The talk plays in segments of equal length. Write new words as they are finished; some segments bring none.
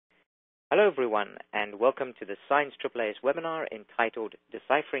Hello everyone, and welcome to the Science AAAS webinar entitled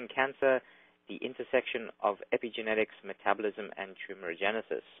Deciphering Cancer, the Intersection of Epigenetics, Metabolism, and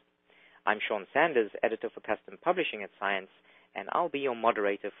Tumorigenesis. I'm Sean Sanders, Editor for Custom Publishing at Science, and I'll be your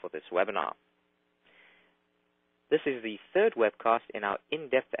moderator for this webinar. This is the third webcast in our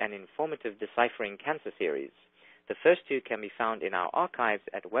in-depth and informative Deciphering Cancer series. The first two can be found in our archives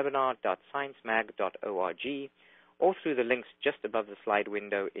at webinar.sciencemag.org or through the links just above the slide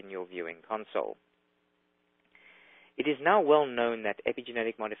window in your viewing console. It is now well known that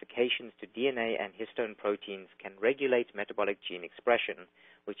epigenetic modifications to DNA and histone proteins can regulate metabolic gene expression,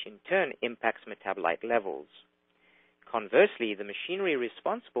 which in turn impacts metabolite levels. Conversely, the machinery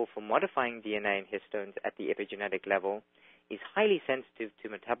responsible for modifying DNA and histones at the epigenetic level is highly sensitive to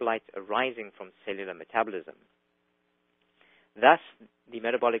metabolites arising from cellular metabolism. Thus, the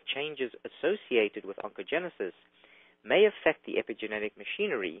metabolic changes associated with oncogenesis may affect the epigenetic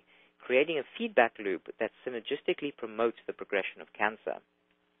machinery, creating a feedback loop that synergistically promotes the progression of cancer.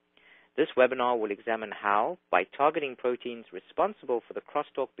 This webinar will examine how, by targeting proteins responsible for the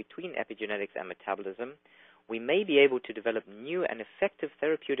crosstalk between epigenetics and metabolism, we may be able to develop new and effective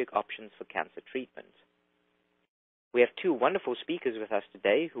therapeutic options for cancer treatment. We have two wonderful speakers with us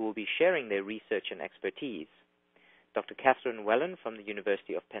today who will be sharing their research and expertise. Dr. Kathryn Wellen from the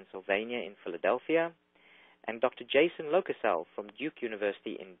University of Pennsylvania in Philadelphia, and Dr. Jason Locasale from Duke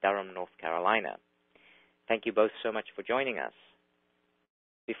University in Durham, North Carolina. Thank you both so much for joining us.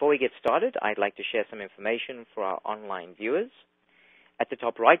 Before we get started, I'd like to share some information for our online viewers. At the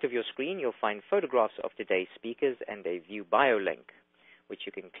top right of your screen, you'll find photographs of today's speakers and a View Bio link, which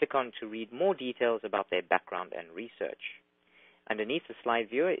you can click on to read more details about their background and research. Underneath the slide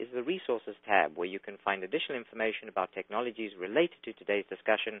viewer is the Resources tab, where you can find additional information about technologies related to today's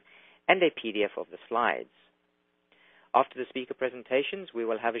discussion and a PDF of the slides. After the speaker presentations, we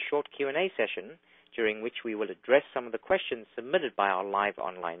will have a short Q&A session, during which we will address some of the questions submitted by our live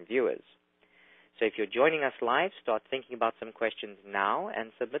online viewers. So if you're joining us live, start thinking about some questions now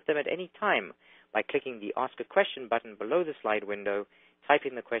and submit them at any time by clicking the Ask a Question button below the slide window,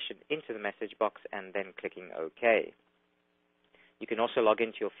 typing the question into the message box, and then clicking OK. You can also log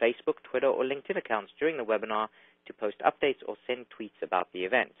into your Facebook, Twitter, or LinkedIn accounts during the webinar to post updates or send tweets about the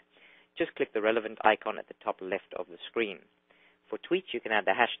event. Just click the relevant icon at the top left of the screen. For tweets, you can add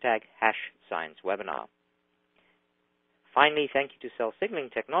the hashtag #ScienceWebinar. Finally, thank you to Cell Signaling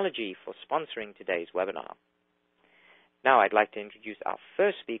Technology for sponsoring today's webinar. Now I'd like to introduce our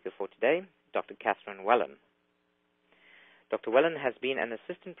first speaker for today, Dr. Kathryn Wellen. Dr. Wellen has been an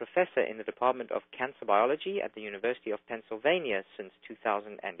assistant professor in the Department of Cancer Biology at the University of Pennsylvania since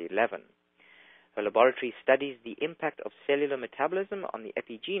 2011. Her laboratory studies the impact of cellular metabolism on the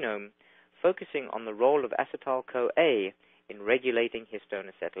epigenome, focusing on the role of acetyl-CoA in regulating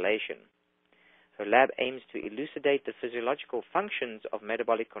histone acetylation. Her lab aims to elucidate the physiological functions of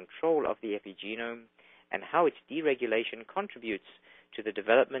metabolic control of the epigenome and how its deregulation contributes to the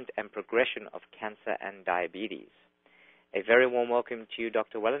development and progression of cancer and diabetes. A very warm welcome to you,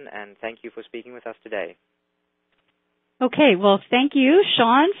 Dr. Wellen, and thank you for speaking with us today. Okay, well, thank you,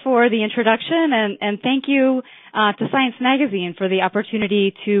 Sean, for the introduction, and thank you to Science Magazine for the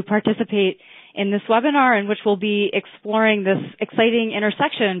opportunity to participate in this webinar, in which we'll be exploring this exciting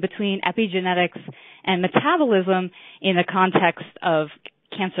intersection between epigenetics and metabolism in the context of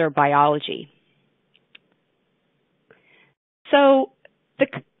cancer biology. So the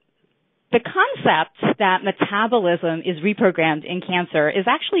concept that metabolism is reprogrammed in cancer is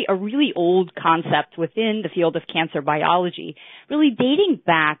actually a really old concept within the field of cancer biology, really dating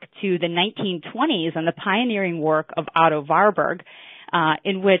back to the 1920s and the pioneering work of Otto Warburg,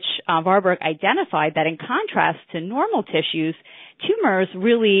 in which Warburg identified that in contrast to normal tissues, tumors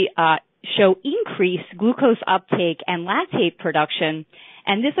really show increased glucose uptake and lactate production,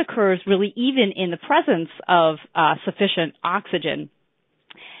 and this occurs really even in the presence of sufficient oxygen.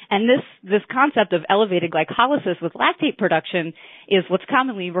 And this concept of elevated glycolysis with lactate production is what's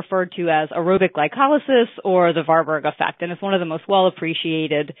commonly referred to as aerobic glycolysis or the Warburg effect, and it's one of the most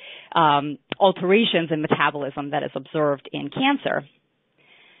well-appreciated alterations in metabolism that is observed in cancer.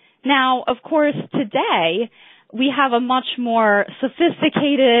 Now, of course, today we have a much more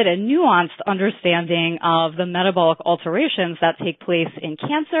sophisticated and nuanced understanding of the metabolic alterations that take place in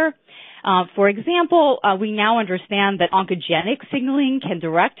cancer. For example, we now understand that oncogenic signaling can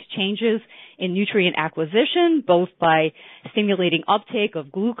direct changes in nutrient acquisition, both by stimulating uptake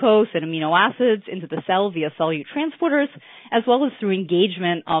of glucose and amino acids into the cell via cellular transporters, as well as through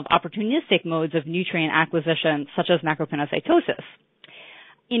engagement of opportunistic modes of nutrient acquisition, such as macropinocytosis.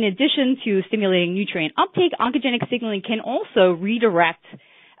 In addition to stimulating nutrient uptake, oncogenic signaling can also redirect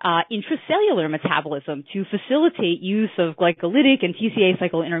intracellular metabolism to facilitate use of glycolytic and TCA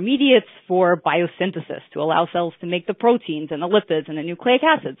cycle intermediates for biosynthesis to allow cells to make the proteins and the lipids and the nucleic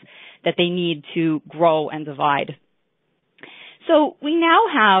acids that they need to grow and divide. So we now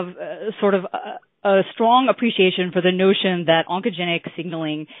have sort of a strong appreciation for the notion that oncogenic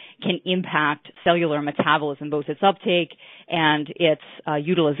signaling can impact cellular metabolism, both its uptake and its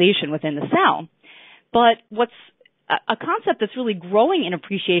utilization within the cell. But what's a concept that's really growing in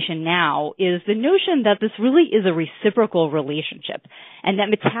appreciation now is the notion that this really is a reciprocal relationship, and that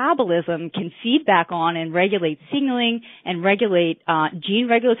metabolism can feed back on and regulate signaling and regulate gene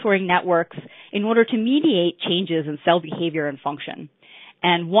regulatory networks in order to mediate changes in cell behavior and function.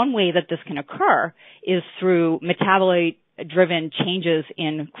 And one way that this can occur is through metabolite-driven changes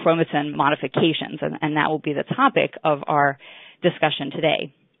in chromatin modifications, and that will be the topic of our discussion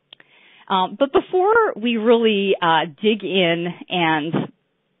today. But before we really dig in and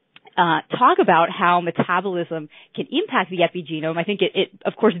talk about how metabolism can impact the epigenome, I think it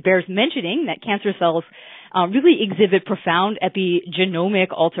of course bears mentioning that cancer cells really exhibit profound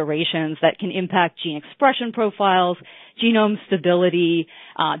epigenomic alterations that can impact gene expression profiles, genome stability,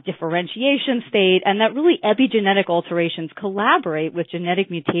 differentiation state, and that really epigenetic alterations collaborate with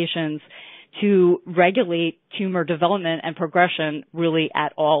genetic mutations to regulate tumor development and progression really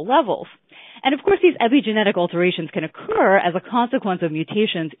at all levels. And of course, these epigenetic alterations can occur as a consequence of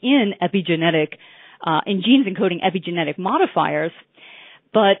mutations in in genes encoding epigenetic modifiers.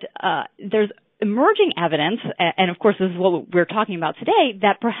 But there's emerging evidence, and of course this is what we're talking about today,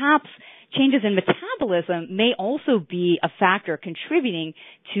 that perhaps changes in metabolism may also be a factor contributing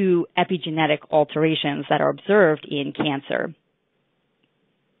to epigenetic alterations that are observed in cancer.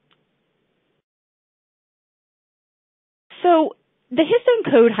 So the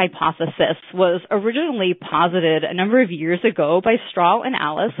histone code hypothesis was originally posited a number of years ago by Strahl and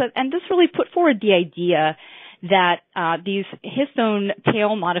Alice, and this really put forward the idea that these histone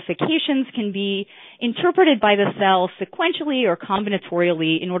tail modifications can be interpreted by the cell sequentially or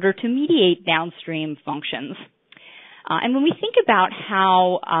combinatorially in order to mediate downstream functions. And when we think about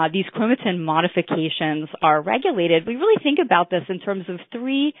how these chromatin modifications are regulated, we really think about this in terms of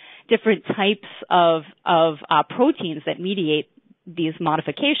three different types of proteins that mediate these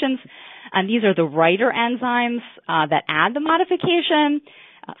modifications. And these are the writer enzymes that add the modification,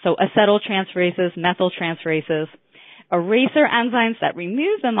 so acetyltransferases, methyltransferases, eraser enzymes that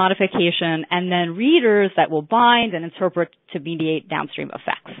remove the modification, and then readers that will bind and interpret to mediate downstream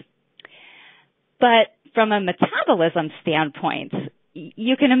effects. But from a metabolism standpoint,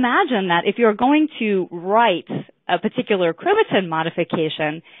 you can imagine that if you're going to write a particular chromatin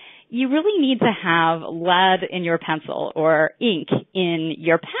modification, you really need to have lead in your pencil or ink in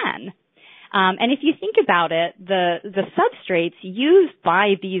your pen. And if you think about it, the substrates used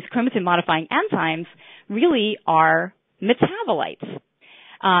by these chromatin modifying enzymes really are metabolites.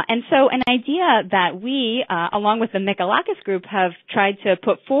 And so an idea that we, along with the Mikalakis group, have tried to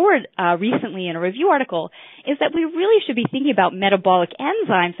put forward recently in a review article is that we really should be thinking about metabolic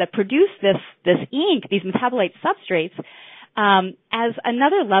enzymes that produce this ink, these metabolite substrates, as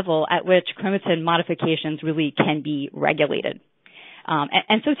another level at which chromatin modifications really can be regulated.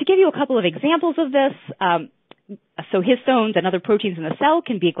 And so to give you a couple of examples of this, so histones and other proteins in the cell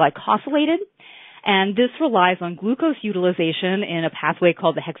can be glycosylated, and this relies on glucose utilization in a pathway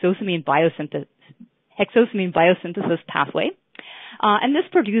called the hexosamine biosynthesis pathway. And this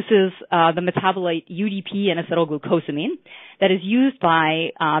produces the metabolite UDP and acetylglucosamine that is used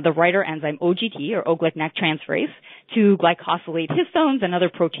by the writer enzyme OGT, or O-glycnec transferase, to glycosylate histones and other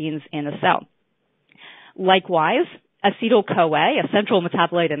proteins in the cell. Likewise, acetyl-CoA, a central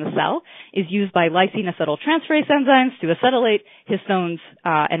metabolite in the cell, is used by lysine acetyltransferase enzymes to acetylate histones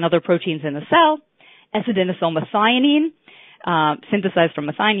and other proteins in the cell. Acetylmethionine, synthesized from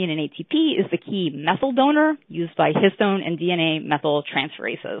methionine and ATP, is the key methyl donor used by histone and DNA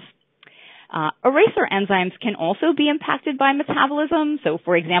methyltransferases. Eraser enzymes can also be impacted by metabolism. So,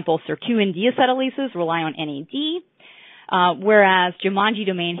 for example, sirtuin deacetylases rely on NAD, whereas Jumanji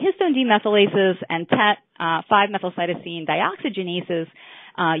domain histone demethylases and TET 5-methylcytosine dioxygenases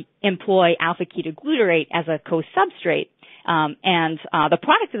employ alpha-ketoglutarate as a co-substrate. And the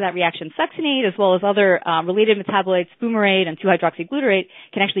product of that reaction, succinate, as well as other related metabolites, fumarate and 2-hydroxyglutarate,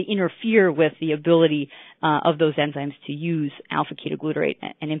 can actually interfere with the ability of those enzymes to use alpha-ketoglutarate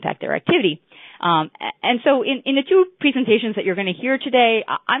and impact their activity. And so in the two presentations that you're going to hear today,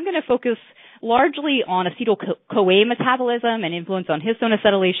 I'm going to focus largely on acetyl-CoA metabolism and influence on histone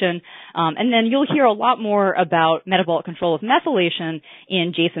acetylation, and then you'll hear a lot more about metabolic control of methylation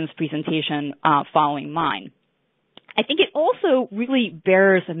in Jason's presentation following mine. I think it also really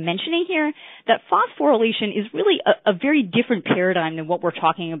bears mentioning here that phosphorylation is really a very different paradigm than what we're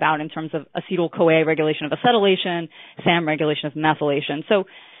talking about in terms of acetyl-CoA regulation of acetylation, SAM regulation of methylation. So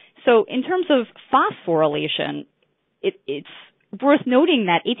in terms of phosphorylation, it's worth noting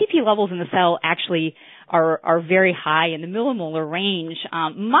that ATP levels in the cell actually are very high in the millimolar range,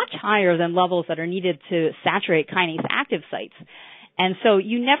 much higher than levels that are needed to saturate kinase active sites. And so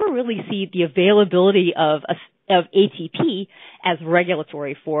you never really see the availability of ATP as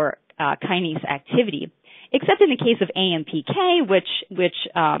regulatory for kinase activity, except in the case of AMPK, which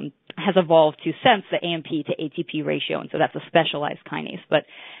has evolved to sense the AMP to ATP ratio, and so that's a specialized kinase. But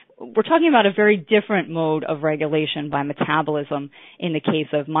we're talking about a very different mode of regulation by metabolism in the case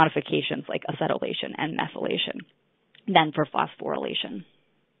of modifications like acetylation and methylation than for phosphorylation.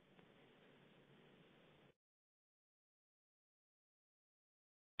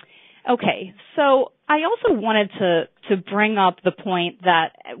 Okay, so I also wanted to bring up the point that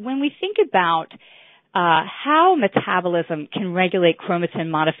when we think about how metabolism can regulate chromatin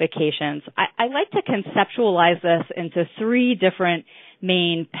modifications, I like to conceptualize this into three different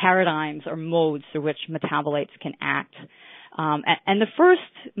main paradigms or modes through which metabolites can act. And the first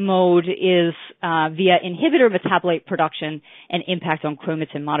mode is via inhibitor metabolite production and impact on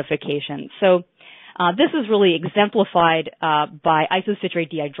chromatin modification. So this is really exemplified by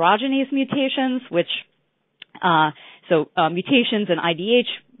isocitrate dehydrogenase mutations, which mutations in IDH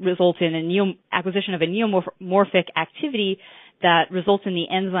result in a acquisition of a neomorphic activity that results in the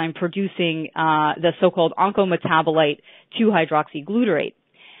enzyme producing the so-called oncometabolite 2-hydroxyglutarate.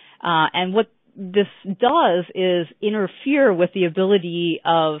 And what this does is interfere with the ability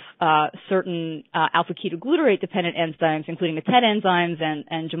of certain alpha-ketoglutarate dependent enzymes, including the TET enzymes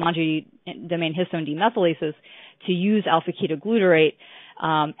and Jumanji domain histone demethylases, to use alpha-ketoglutarate,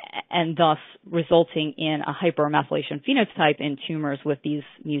 and thus resulting in a hypermethylation phenotype in tumors with these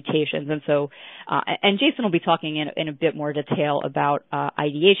mutations. And so, and Jason will be talking in a bit more detail about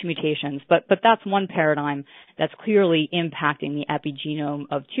IDH mutations, but that's one paradigm that's clearly impacting the epigenome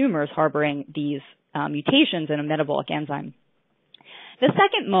of tumors harboring these mutations in a metabolic enzyme. The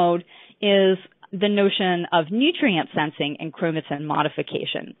second mode is the notion of nutrient sensing and chromatin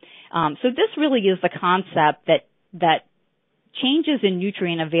modification. So this really is the concept that changes in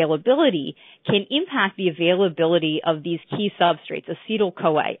nutrient availability can impact the availability of these key substrates,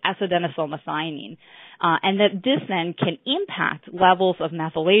 acetyl-CoA, acetyldenacylmethionine, and that this then can impact levels of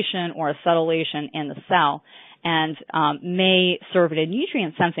methylation or acetylation in the cell and may serve in a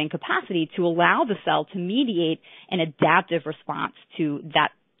nutrient sensing capacity to allow the cell to mediate an adaptive response to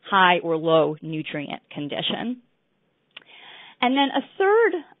that high or low nutrient condition. And then a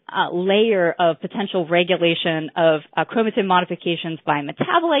third layer of potential regulation of chromatin modifications by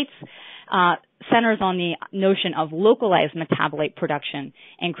metabolites centers on the notion of localized metabolite production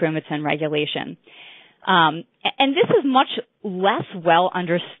and chromatin regulation. And this is much less well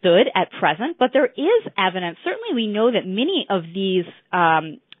understood at present, but there is evidence. Certainly we know that many of these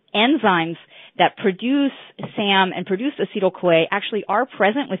enzymes that produce SAM and produce acetyl-CoA actually are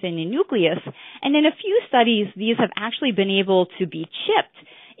present within the nucleus. And in a few studies, these have actually been able to be chipped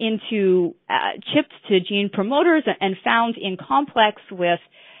to gene promoters and found in complex with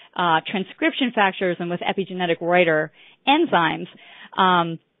transcription factors and with epigenetic writer enzymes,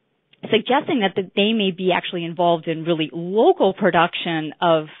 suggesting that they may be actually involved in really local production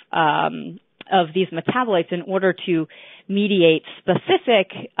of these metabolites in order to mediate specific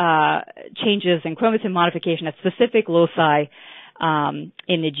changes in chromatin modification at specific loci in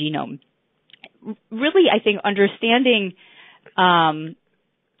the genome. Really, I think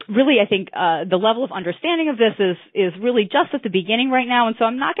the level of understanding of this is really just at the beginning right now, and so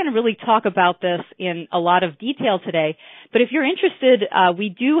I'm not going to really talk about this in a lot of detail today. But if you're interested, we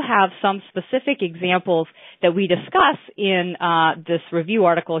do have some specific examples that we discuss in this review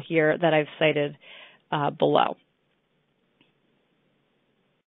article here that I've cited below.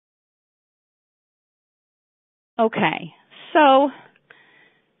 Okay, so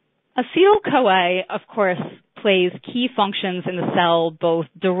acetyl-CoA, of course, plays key functions in the cell both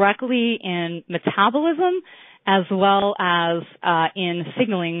directly in metabolism as well as in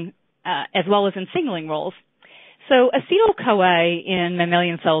signaling roles. So acetyl-CoA in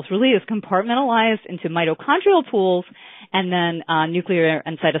mammalian cells really is compartmentalized into mitochondrial pools and then nuclear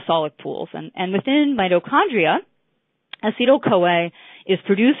and cytosolic pools. And within mitochondria, acetyl-CoA is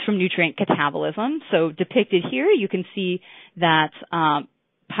produced from nutrient catabolism. So depicted here, you can see that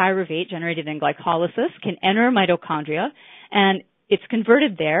pyruvate generated in glycolysis can enter mitochondria, and it's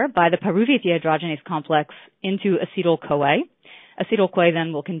converted there by the pyruvate dehydrogenase complex into acetyl-CoA. acetyl-CoA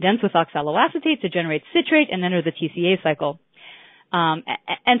then will condense with oxaloacetate to generate citrate and enter the TCA cycle.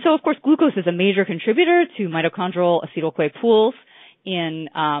 And so, of course, glucose is a major contributor to mitochondrial acetyl-CoA pools in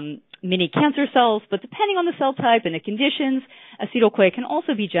many cancer cells, but depending on the cell type and the conditions, acetyl-CoA can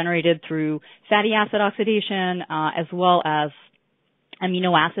also be generated through fatty acid oxidation as well as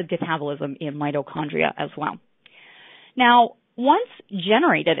amino acid catabolism in mitochondria as well. Now, once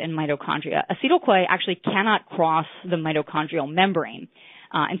generated in mitochondria, acetyl-CoA actually cannot cross the mitochondrial membrane.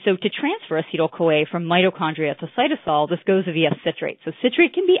 And so to transfer acetyl-CoA from mitochondria to cytosol, this goes via citrate. So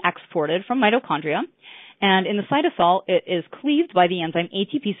citrate can be exported from mitochondria, and in the cytosol, it is cleaved by the enzyme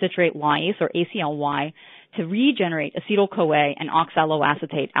ATP citrate lyase, or ACLY, to regenerate acetyl-CoA and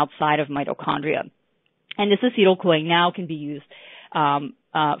oxaloacetate outside of mitochondria. And this acetyl-CoA now can be used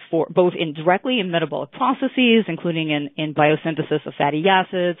for both indirectly in metabolic processes, including in biosynthesis of fatty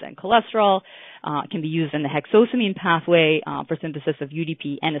acids and cholesterol. It can be used in the hexosamine pathway for synthesis of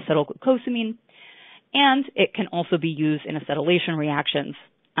UDP and acetylglucosamine. And it can also be used in acetylation reactions.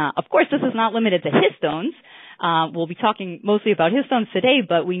 Of course, this is not limited to histones. We'll be talking mostly about histones today,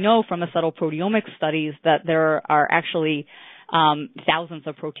 but we know from acetylproteomics studies that there are actually thousands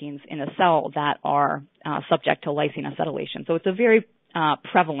of proteins in a cell that are subject to lysine acetylation. So it's a very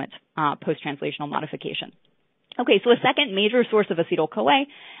prevalent post-translational modification. Okay, so a second major source of acetyl-CoA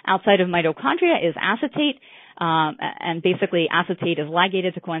outside of mitochondria is acetate. And basically, acetate is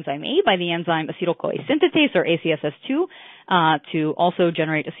ligated to coenzyme A by the enzyme acetyl-CoA synthetase, or ACSS2, to also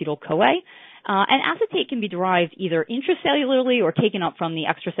generate acetyl-CoA. And acetate can be derived either intracellularly or taken up from the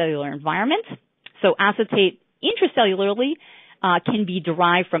extracellular environment. So acetate intracellularly can be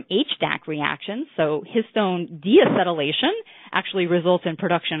derived from HDAC reactions. So histone deacetylation actually results in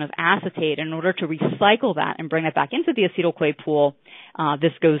production of acetate. In order to recycle that and bring it back into the acetyl-CoA pool,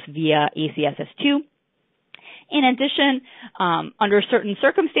 this goes via ACSS2. In addition, under certain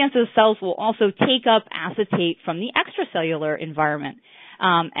circumstances, cells will also take up acetate from the extracellular environment.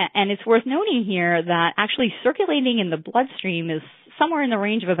 And it's worth noting here that actually circulating in the bloodstream is somewhere in the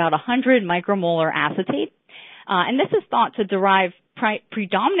range of about 100 micromolar acetate. And this is thought to derive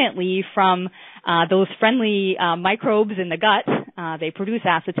predominantly from those friendly microbes in the gut. They produce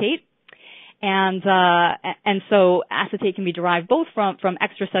acetate. And so acetate can be derived both from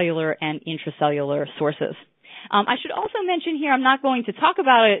extracellular and intracellular sources. I should also mention here, I'm not going to talk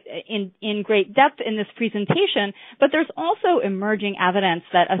about it in great depth in this presentation, but there's also emerging evidence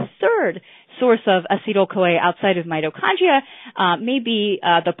that a third source of acetyl-CoA outside of mitochondria may be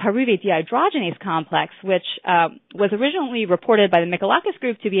the pyruvate dehydrogenase complex, which was originally reported by the Mikolakis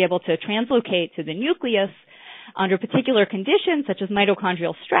group to be able to translocate to the nucleus under particular conditions such as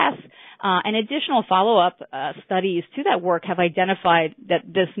mitochondrial stress. And additional follow-up studies to that work have identified that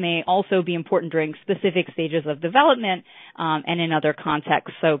this may also be important during specific stages of development and in other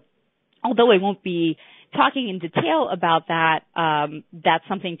contexts. So although I won't be talking in detail about that, that's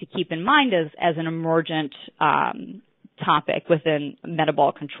something to keep in mind as an emergent topic within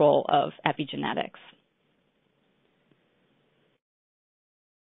metabolic control of epigenetics.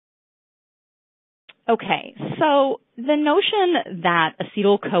 Okay, so the notion that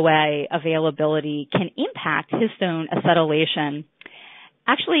acetyl-CoA availability can impact histone acetylation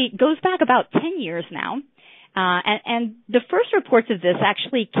actually goes back about 10 years now. And the first reports of this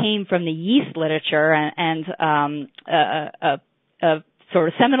actually came from the yeast literature and a sort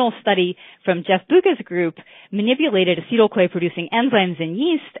of seminal study from Jeff Buca's group manipulated acetyl-CoA producing enzymes in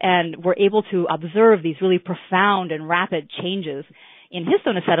yeast and were able to observe these really profound and rapid changes in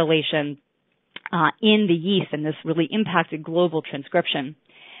histone acetylation in the yeast, and this really impacted global transcription.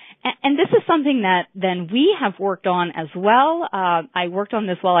 And this is something that then we have worked on as well. I worked on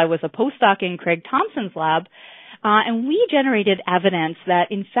this while I was a postdoc in Craig Thompson's lab, and we generated evidence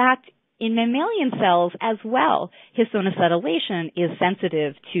that, in fact, in mammalian cells as well, histone acetylation is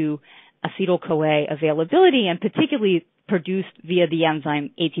sensitive to acetyl-CoA availability and particularly produced via the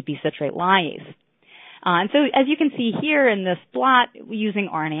enzyme ATP citrate lyase. And so as you can see here in this plot, using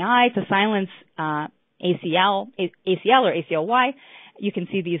RNAi to silence ACL or ACLY, you can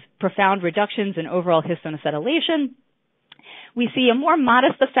see these profound reductions in overall histone acetylation. We see a more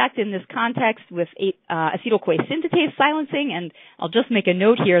modest effect in this context with acetyl-CoA synthetase silencing, and I'll just make a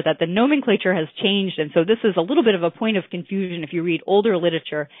note here that the nomenclature has changed, and so this is a little bit of a point of confusion. If you read older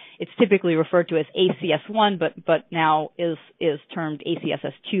literature, it's typically referred to as ACS1, but now is termed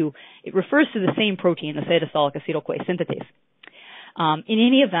ACSS2. It refers to the same protein, the cytosolic acetyl-CoA synthetase. In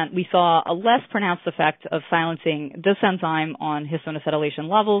any event, we saw a less pronounced effect of silencing this enzyme on histone acetylation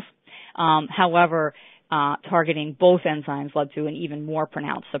levels. However, targeting both enzymes led to an even more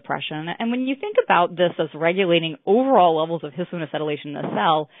pronounced suppression. And when you think about this as regulating overall levels of histone acetylation in the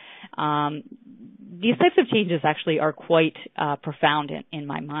cell, these types of changes actually are quite profound in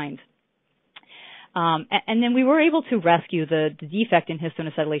my mind. And then we were able to rescue the defect in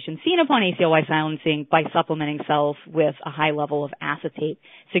histone acetylation seen upon ACLY silencing by supplementing cells with a high level of acetate,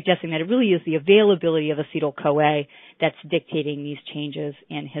 suggesting that it really is the availability of acetyl-CoA that's dictating these changes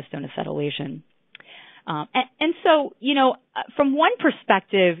in histone acetylation. And so, from one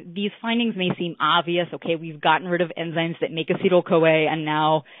perspective, these findings may seem obvious. Okay, we've gotten rid of enzymes that make acetyl-CoA, and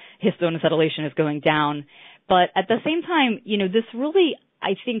now histone acetylation is going down. But at the same time, this really,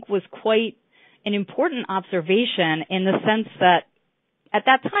 I think, was quite an important observation in the sense that at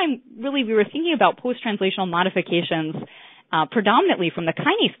that time, really, we were thinking about post-translational modifications predominantly from the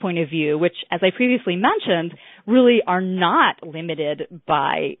kinase point of view, which, as I previously mentioned, really are not limited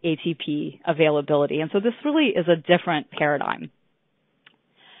by ATP availability. And so this really is a different paradigm.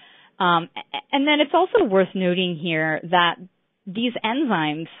 And then it's also worth noting here that these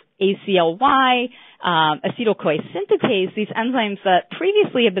enzymes, ACLY, acetyl-CoA synthetase, these enzymes that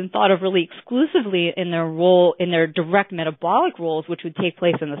previously have been thought of really exclusively in their role, in their direct metabolic roles, which would take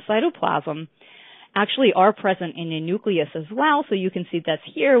place in the cytoplasm, actually are present in the nucleus as well. So you can see that's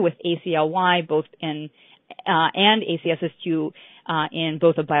here with ACLY both in and ACSS2 in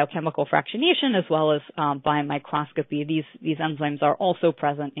both a biochemical fractionation as well as by microscopy. These enzymes are also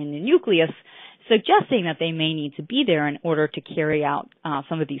present in the nucleus, suggesting that they may need to be there in order to carry out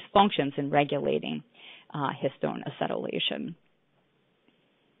some of these functions in regulating histone acetylation.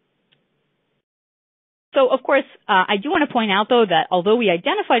 So, of course, I do want to point out, though, that although we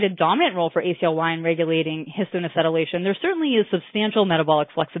identified a dominant role for ACLY in regulating histone acetylation, there certainly is substantial metabolic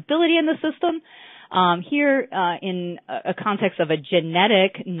flexibility in the system. Here, in a context of a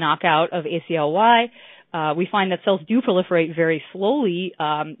genetic knockout of ACLY, we find that cells do proliferate very slowly,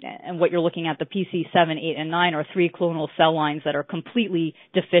 and what you're looking at, the PC7, 8, and 9 are 3 clonal cell lines that are completely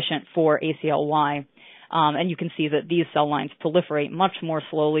deficient for ACLY. And you can see that these cell lines proliferate much more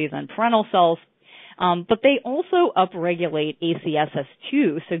slowly than parental cells. But they also upregulate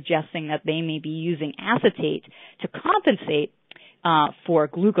ACSS2, suggesting that they may be using acetate to compensate for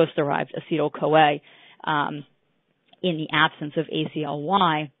glucose-derived acetyl-CoA in the absence of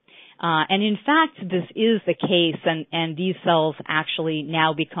ACLY. And in fact, this is the case, and these cells actually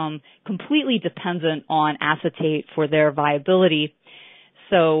now become completely dependent on acetate for their viability.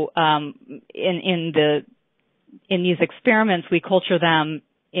 So in these experiments, we culture them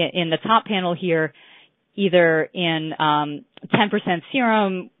in the top panel here, either in 10%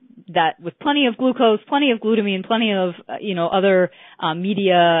 serum that with plenty of glucose, plenty of glutamine, plenty of other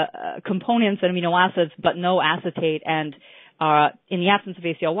media components and amino acids, but no acetate. And in the absence of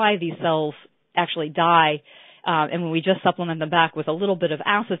ACLY, these cells actually die. And when we just supplement them back with a little bit of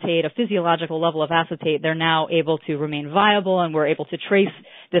acetate, a physiological level of acetate, they're now able to remain viable, and we're able to trace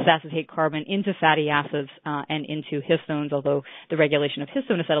this acetate carbon into fatty acids and into histones, although the regulation of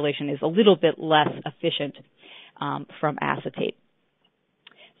histone acetylation is a little bit less efficient from acetate.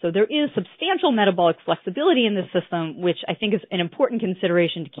 So there is substantial metabolic flexibility in this system, which I think is an important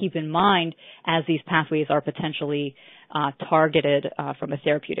consideration to keep in mind as these pathways are potentially targeted from a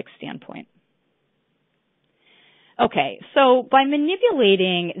therapeutic standpoint. Okay, so by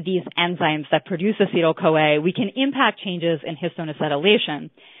manipulating these enzymes that produce acetyl-CoA, we can impact changes in histone acetylation.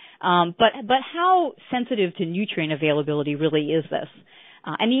 But how sensitive to nutrient availability really is this?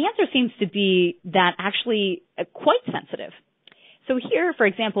 And the answer seems to be that actually quite sensitive. So here, for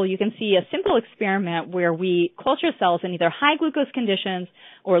example, you can see a simple experiment where we culture cells in either high glucose conditions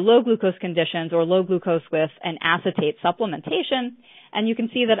or low glucose conditions, or low glucose with an acetate supplementation. And you can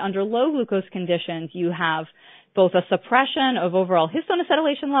see that under low glucose conditions, you have both a suppression of overall histone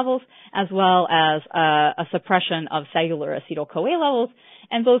acetylation levels as well as a suppression of cellular acetyl-CoA levels.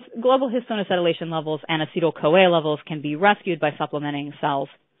 And both global histone acetylation levels and acetyl-CoA levels can be rescued by supplementing cells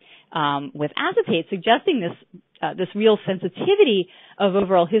with acetate, suggesting this real sensitivity of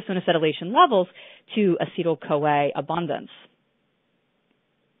overall histone acetylation levels to acetyl-CoA abundance.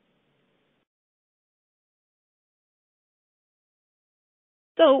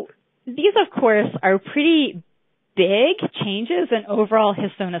 So these, of course, are pretty big changes in overall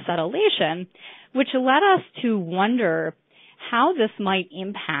histone acetylation, which led us to wonder how this might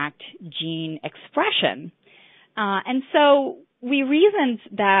impact gene expression. And so we reasoned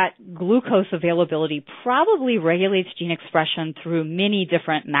that glucose availability probably regulates gene expression through many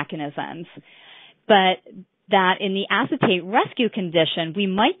different mechanisms. But that in the acetate rescue condition, we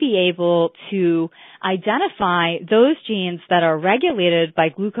might be able to identify those genes that are regulated by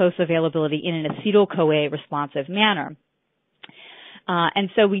glucose availability in an acetyl-CoA responsive manner. And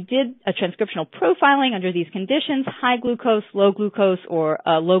so we did a transcriptional profiling under these conditions, high glucose, or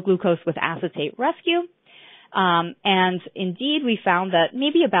low glucose with acetate rescue. And indeed, we found that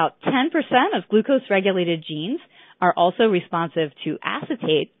maybe about 10% of glucose-regulated genes are also responsive to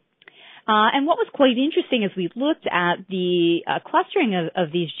acetate. And what was quite interesting as we looked at the clustering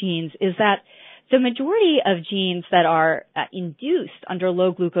of these genes is that the majority of genes that are induced under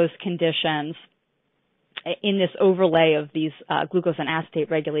low glucose conditions in this overlay of these glucose and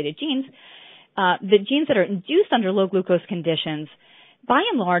acetate regulated genes, the genes that are induced under low glucose conditions, by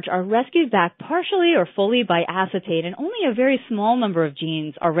and large, are rescued back partially or fully by acetate, and only a very small number of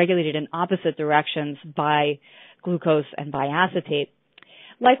genes are regulated in opposite directions by glucose and by acetate.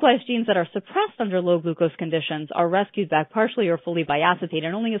 Likewise, genes that are suppressed under low glucose conditions are rescued back partially or fully by acetate,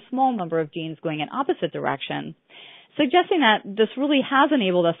 and only a small number of genes going in opposite direction, suggesting that this really has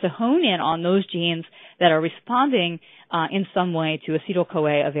enabled us to hone in on those genes that are responding in some way to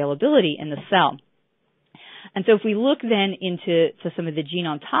acetyl-CoA availability in the cell. And so if we look then into some of the gene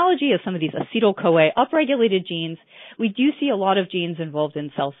ontology of some of these acetyl-CoA upregulated genes, we do see a lot of genes involved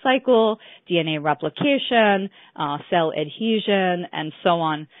in cell cycle, DNA replication, cell adhesion, and so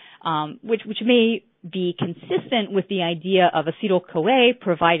on, which may be consistent with the idea of acetyl-CoA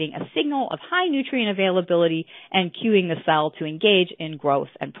providing a signal of high nutrient availability and cueing the cell to engage in growth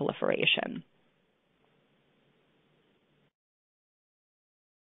and proliferation.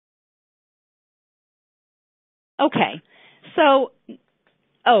 Okay, so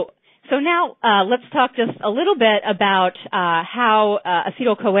now let's talk just a little bit about how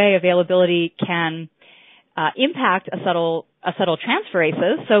acetyl-CoA availability can impact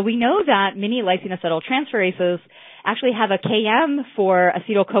acetyltransferases. So we know that many lysine acetyltransferases actually have a Km for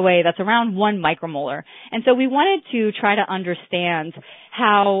acetyl-CoA that's around 1 micromolar. And so we wanted to try to understand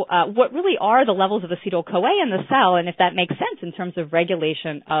how what really are the levels of acetyl-CoA in the cell, and if that makes sense in terms of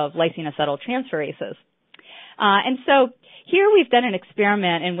regulation of lysine acetyltransferases. And so here we've done an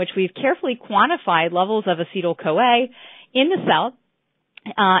experiment in which we've carefully quantified levels of acetyl-CoA in the cell,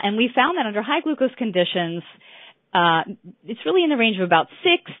 and we found that under high glucose conditions, it's really in the range of about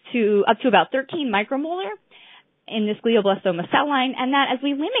 6 to up to about 13 micromolar in this glioblastoma cell line, and that as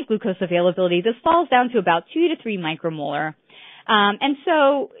we limit glucose availability, this falls down to about 2 to 3 micromolar. And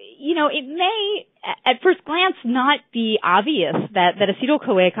so, it may, at first glance, not be obvious that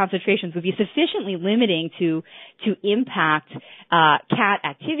acetyl-CoA concentrations would be sufficiently limiting to impact CAT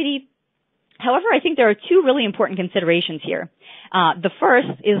activity. However, I think there are two really important considerations here. The first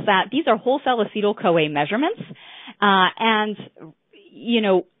is that these are whole cell acetyl-CoA measurements, and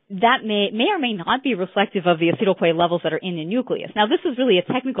that may or may not be reflective of the acetyl-CoA levels that are in the nucleus. Now, this is really a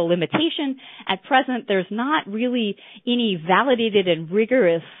technical limitation. At present, there's not really any validated and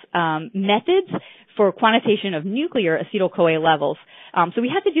rigorous methods for quantitation of nuclear acetyl-CoA levels. So we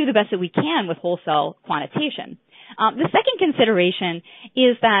have to do the best that we can with whole cell quantitation. The second consideration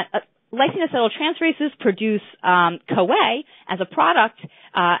is that lysine acetyltransferases produce CoA as a product,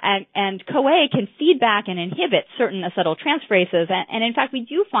 and CoA can feed back and inhibit certain acetyltransferases. And in fact, we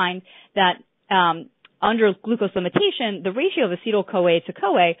do find that under glucose limitation, the ratio of acetyl-CoA to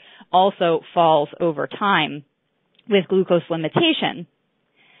CoA also falls over time with glucose limitation.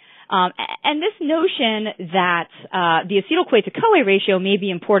 And this notion that the acetyl-CoA to CoA ratio may be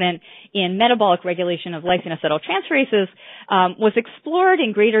important in metabolic regulation of lysine acetyltransferases was explored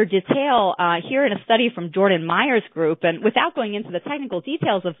in greater detail here in a study from Jordan Meyer's group. And without going into the technical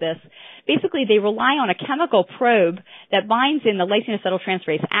details of this, basically they rely on a chemical probe that binds in the lysine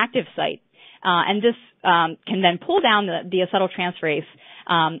acetyltransferase active site. And this can then pull down the acetyltransferase.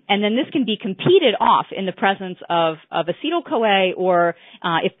 And then this can be competed off in the presence of acetyl-CoA, or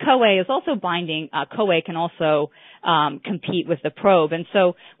if CoA is also binding, CoA can also compete with the probe. And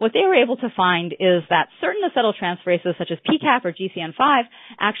so what they were able to find is that certain acetyltransferases, such as PCAP or GCN5,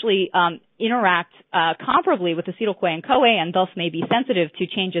 actually interact comparably with acetyl-CoA and CoA, and thus may be sensitive to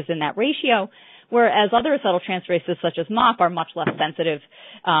changes in that ratio, whereas other acetyltransferases such as MOP are much less sensitive,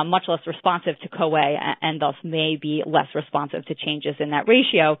 much less responsive to CoA, and thus may be less responsive to changes in that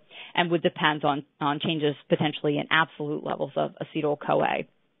ratio and would depend on changes potentially in absolute levels of acetyl-CoA.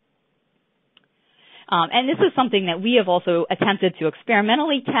 And this is something that we have also attempted to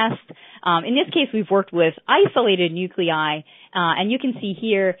experimentally test. In this case, we've worked with isolated nuclei, and you can see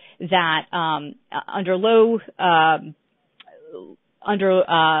here that under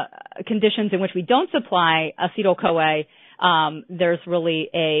conditions in which we don't supply acetyl-CoA, there's really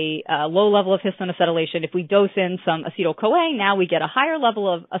a low level of histone acetylation. If we dose in some acetyl-CoA, now we get a higher level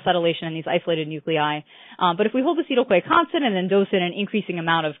of acetylation in these isolated nuclei. But if we hold acetyl-CoA constant and then dose in an increasing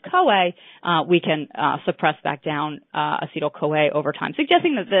amount of CoA, we can suppress back down acetyl-CoA over time,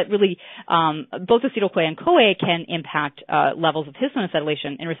 suggesting that really both acetyl-CoA and CoA can impact levels of histone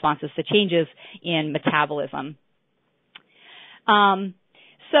acetylation in responses to changes in metabolism.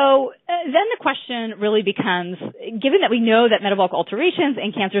 So then the question really becomes, given that we know that metabolic alterations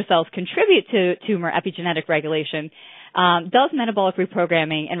in cancer cells contribute to tumor epigenetic regulation, does metabolic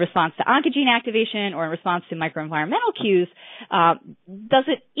reprogramming in response to oncogene activation or in response to microenvironmental cues, does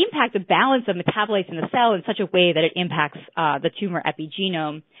it impact the balance of metabolites in the cell in such a way that it impacts the tumor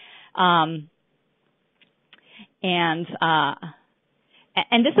epigenome?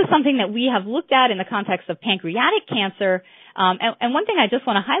 And this is something that we have looked at in the context of pancreatic cancer. And one thing I just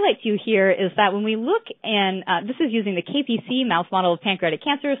want to highlight to you here is that when we look in, this is using the KPC mouse model of pancreatic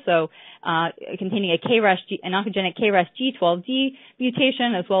cancer, so containing an oncogenic KRAS G12D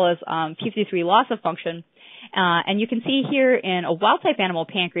mutation as well as p53 loss of function. And you can see here in a wild-type animal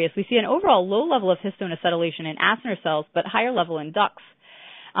pancreas, we see an overall low level of histone acetylation in acinar cells, but higher level in ducts.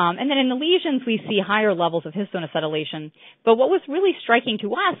 And then in the lesions, we see higher levels of histone acetylation. But what was really striking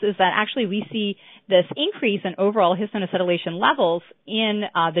to us is that actually we see this increase in overall histone acetylation levels in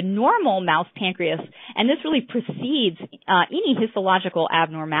the normal mouse pancreas, and this really precedes any histological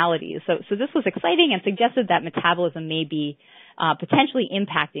abnormalities. So this was exciting and suggested that metabolism may be potentially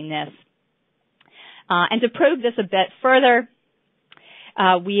impacting this. And to probe this a bit further,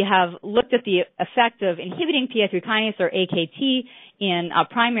 we have looked at the effect of inhibiting PI3 kinase or AKT in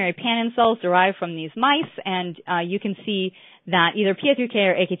primary Pannin cells derived from these mice, and you can see that either PI3K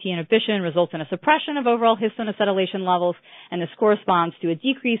or AKT inhibition results in a suppression of overall histone acetylation levels, and this corresponds to a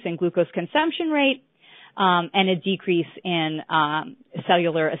decrease in glucose consumption rate and a decrease in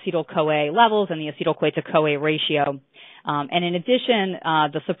cellular acetyl-CoA levels and the acetyl-CoA to CoA ratio. And in addition,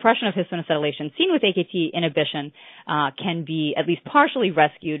 the suppression of histone acetylation seen with AKT inhibition can be at least partially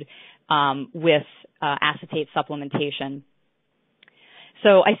rescued with acetate supplementation.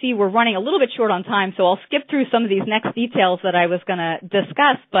 So I see we're running a little bit short on time, so I'll skip through some of these next details that I was going to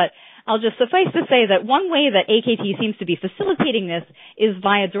discuss, but I'll just suffice to say that one way that AKT seems to be facilitating this is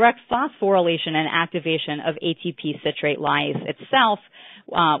via direct phosphorylation and activation of ATP citrate lyase itself,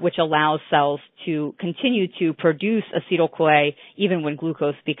 which allows cells to continue to produce acetyl-CoA even when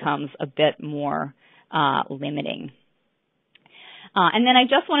glucose becomes a bit more limiting. And then I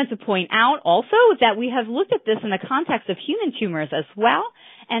just wanted to point out also that we have looked at this in the context of human tumors as well.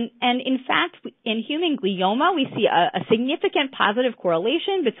 And in fact, in human glioma, we see a significant positive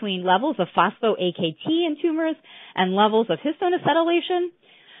correlation between levels of phospho-AKT in tumors and levels of histone acetylation.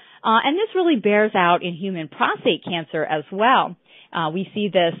 And this really bears out in human prostate cancer as well. We see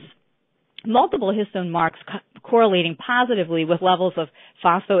this multiple histone marks correlating positively with levels of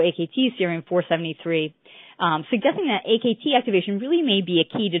phospho-AKT serine 473. Suggesting that AKT activation really may be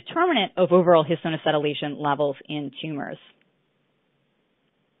a key determinant of overall histone acetylation levels in tumors.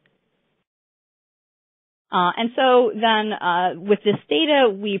 And so then with this data,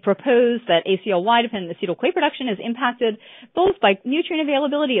 we propose that ACLY-dependent acetyl-CoA production is impacted both by nutrient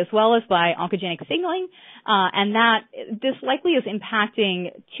availability as well as by oncogenic signaling, and that this likely is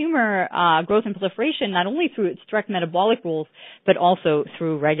impacting tumor growth and proliferation not only through its direct metabolic rules, but also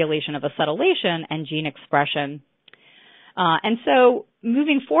through regulation of acetylation and gene expression. And so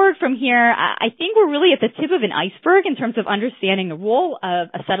moving forward from here, I think we're really at the tip of an iceberg in terms of understanding the role of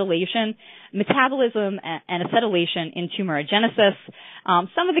acetylation, metabolism, and acetylation in tumorigenesis.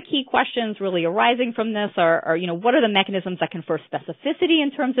 Some of the key questions really arising from this are, what are the mechanisms that confer specificity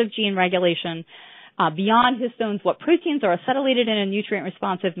in terms of gene regulation? Beyond histones, what proteins are acetylated in a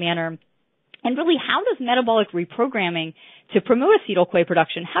nutrient-responsive manner? And really, how does metabolic reprogramming to promote acetyl-CoA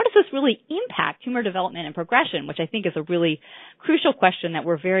production, how does this really impact tumor development and progression, which I think is a really crucial question that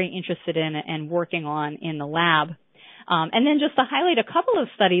we're very interested in and working on in the lab. And then just to highlight a couple of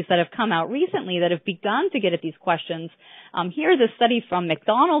studies that have come out recently that have begun to get at these questions. Here, the study from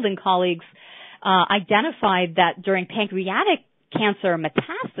McDonald and colleagues identified that during pancreatic cancer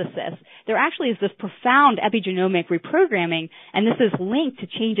metastasis, there actually is this profound epigenomic reprogramming, and this is linked to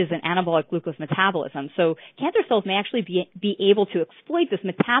changes in anabolic glucose metabolism. So cancer cells may actually be able to exploit this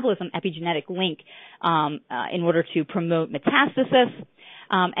metabolism epigenetic link in order to promote metastasis.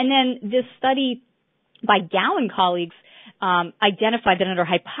 And then this study by Gao and colleagues identified that under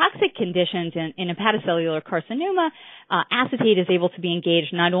hypoxic conditions in hepatocellular carcinoma, acetate is able to be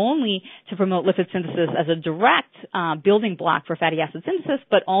engaged not only to promote lipid synthesis as a direct building block for fatty acid synthesis,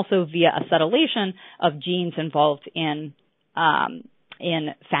 but also via acetylation of genes involved in in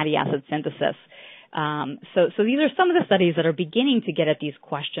fatty acid synthesis. So these are some of the studies that are beginning to get at these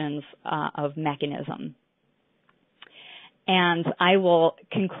questions of mechanism. And I will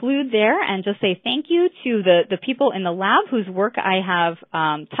conclude there and just say thank you to the people in the lab whose work I have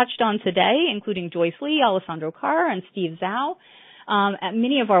touched on today, including Joyce Lee, Alessandro Carr, and Steve Zhao, and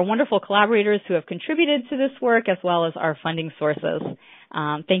many of our wonderful collaborators who have contributed to this work, as well as our funding sources.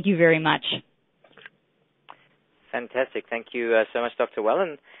 Thank you very much. Fantastic. Thank you so much, Dr.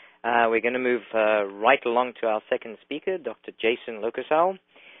 Wellen. We're going to move right along to our second speaker, Dr. Jason Locasale.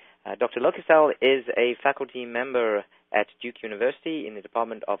 Dr. Locasale is a faculty member at Duke University in the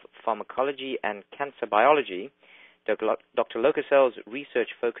Department of Pharmacology and Cancer Biology. Dr. Locasale's research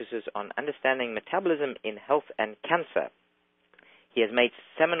focuses on understanding metabolism in health and cancer. He has made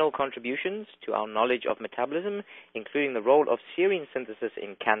seminal contributions to our knowledge of metabolism, including the role of serine synthesis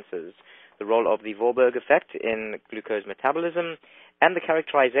in cancers, the role of the Warburg effect in glucose metabolism, and the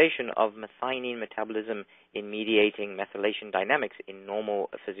characterization of methionine metabolism in mediating methylation dynamics in normal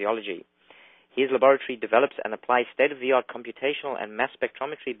physiology. His laboratory develops and applies state-of-the-art computational and mass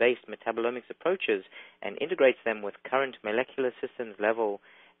spectrometry-based metabolomics approaches and integrates them with current molecular systems level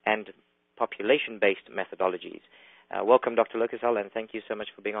and population-based methodologies. Welcome, Dr. Locasale, and thank you so much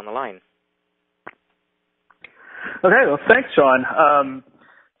for being on the line. Okay, well, thanks, Sean.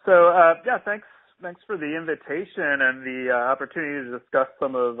 Thanks for the invitation and the opportunity to discuss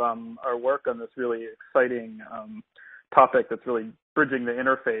some of our work on this really exciting topic that's really bridging the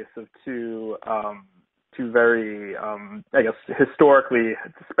interface of two very, historically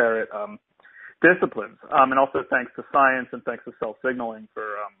disparate disciplines. And also thanks to science and thanks to cell signaling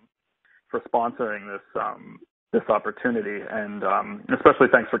for sponsoring this opportunity, and especially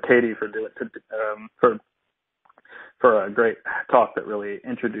thanks for Katie for a great talk that really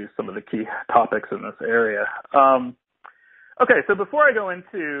introduced some of the key topics in this area. So before I go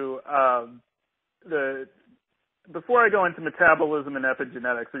into metabolism and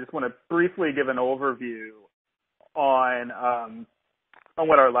epigenetics, I just want to briefly give an overview on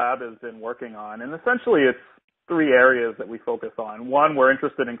what our lab has been working on. And essentially it's three areas that we focus on. One, we're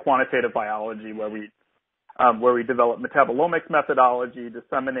interested in quantitative biology, where we develop metabolomics methodology,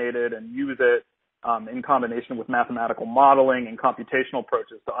 disseminate it, and use it in combination with mathematical modeling and computational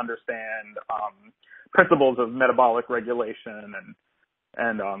approaches to understand principles of metabolic regulation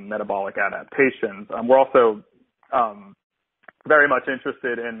and metabolic adaptations. We're also very much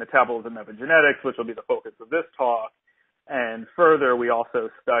interested in metabolism epigenetics, which will be the focus of this talk. And further, we also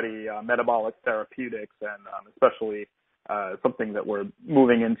study metabolic therapeutics, and especially something that we're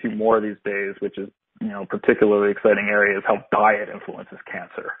moving into more these days, which is particularly exciting area, is how diet influences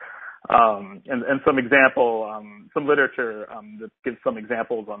cancer. And some literature that gives some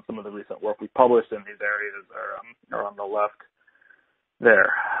examples on some of the recent work we published in these areas are on the left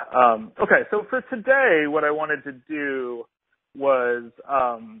there. So for today, what I wanted to do was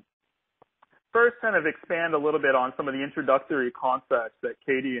first kind of expand a little bit on some of the introductory concepts that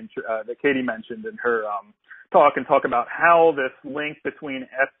Katie mentioned in her talk, and talk about how this link between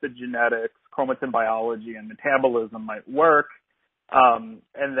epigenetics, chromatin biology, and metabolism might work. And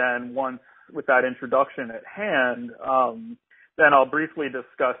then once with that introduction at hand, then I'll briefly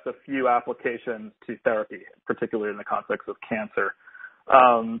discuss a few applications to therapy, particularly in the context of cancer.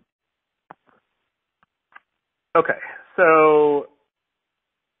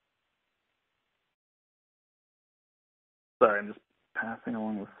 Sorry, I'm just passing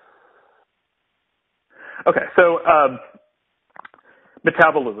along with.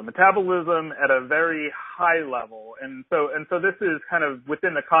 Metabolism at a very high level, and so this is kind of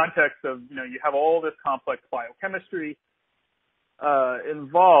within the context of you have all this complex biochemistry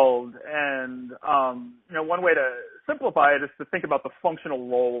involved, and one way to simplify it is to think about the functional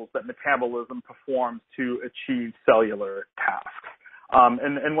roles that metabolism performs to achieve cellular tasks.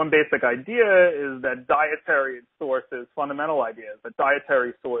 And one basic idea is that dietary sources, fundamental ideas, that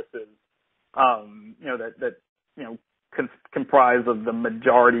dietary sources, comprise of the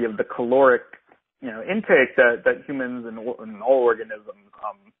majority of the caloric, intake that humans and all organisms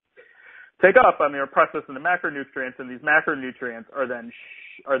take up. Are processed into macronutrients, and these macronutrients are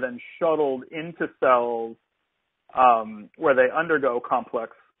then shuttled into cells where they undergo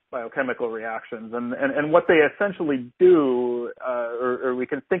complex biochemical reactions. And what they essentially do, or we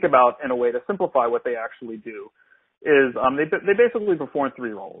can think about in a way to simplify what they actually do, is they basically perform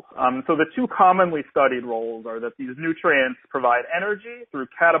three roles. So the two commonly studied roles are that these nutrients provide energy through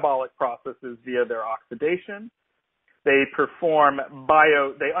catabolic processes via their oxidation. They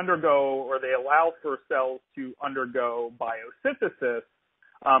they undergo, or they allow for cells to undergo biosynthesis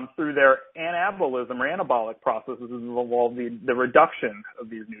through their anabolism or anabolic processes involve the reduction of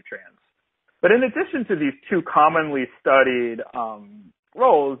these nutrients. But in addition to these two commonly studied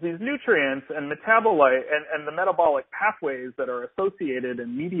roles, these nutrients and metabolite and the metabolic pathways that are associated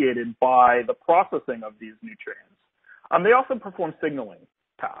and mediated by the processing of these nutrients, they also perform signaling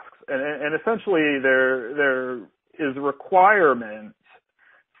tasks. And essentially there is a requirement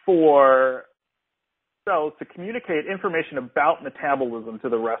for cells to communicate information about metabolism to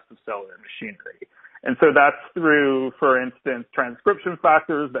the rest of cellular machinery. And so that's through, for instance, transcription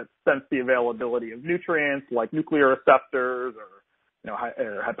factors that sense the availability of nutrients like nuclear receptors or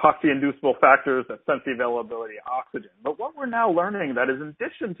hypoxia-inducible factors that sense the availability of oxygen. But what we're now learning that is in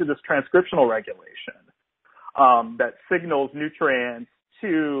addition to this transcriptional regulation that signals nutrients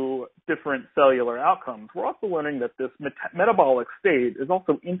to different cellular outcomes, we're also learning that this metabolic state is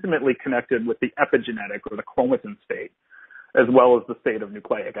also intimately connected with the epigenetic or the chromatin state, as well as the state of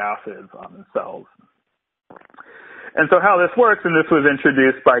nucleic acids in cells. And so how this works, and this was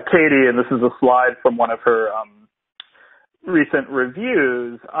introduced by Katie, and this is a slide from one of her recent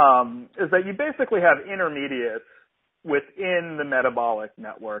reviews, is that you basically have intermediates within the metabolic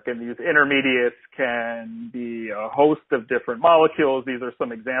network, and these intermediates can be a host of different molecules. These are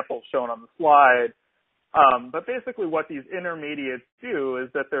some examples shown on the slide. But basically what these intermediates do is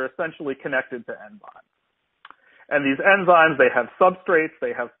that they're essentially connected to enzymes. And these enzymes, they have substrates,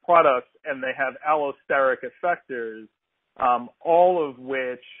 they have products, and they have allosteric effectors, all of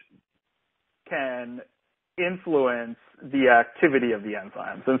which can influence the activity of the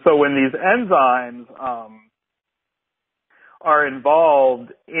enzymes. And so when these enzymes are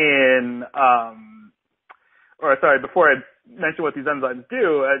involved in, before I mention what these enzymes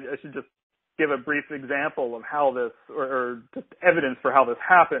do, I should just give a brief example of how this, or just evidence for how this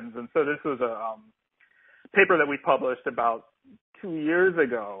happens. And so this was a paper that we published about 2 years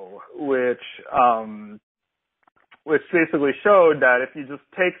ago, which basically showed that if you just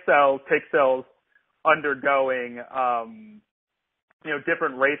take cells undergoing,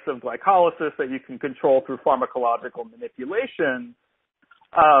 different rates of glycolysis that you can control through pharmacological manipulation,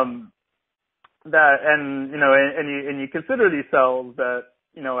 and you consider these cells that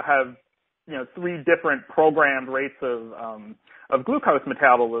have 3 different programmed rates of glucose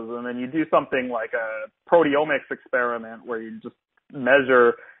metabolism, and you do something like a proteomics experiment where you just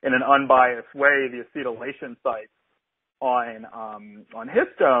measure in an unbiased way the acetylation sites on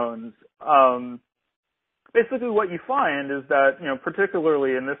histones. Basically what you find is that,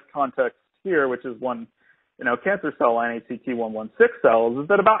 particularly in this context here, which is one, cancer cell NHCT116 cells, is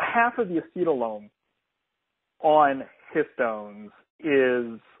that about half of the acetylome on histones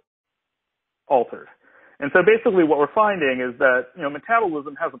is altered. And so basically what we're finding is that,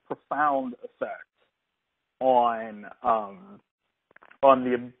 metabolism has a profound effect on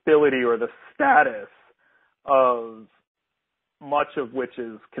the ability or the status of much of which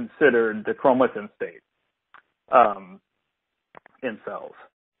is considered the chromatin state in cells.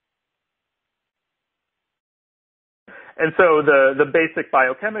 And so the basic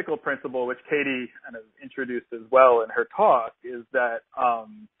biochemical principle, which Katie kind of introduced as well in her talk, is that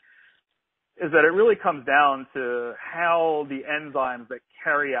it really comes down to how the enzymes that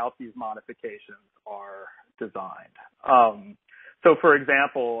carry out these modifications are designed. So, for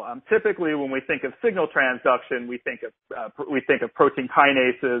example, typically when we think of signal transduction, we think of protein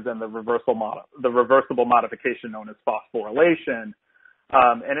kinases and the reversible modification known as phosphorylation.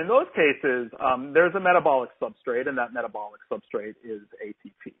 And in those cases, there's a metabolic substrate, and that metabolic substrate is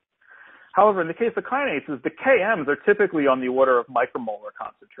ATP. However, in the case of kinases, the KMs are typically on the order of micromolar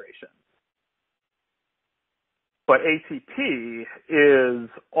concentrations. But ATP is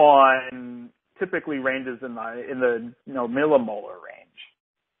on typically ranges in the millimolar range.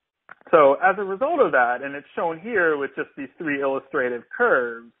 So as a result of that, and it's shown here with just these 3 illustrative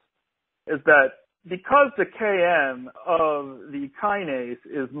curves, is that because the Km of the kinase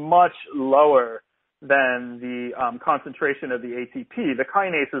is much lower than the concentration of the ATP, the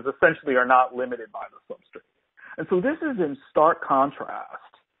kinases essentially are not limited by the substrate. And so this is in stark contrast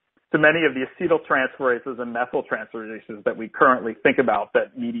to many of the acetyltransferases and methyltransferases that we currently think about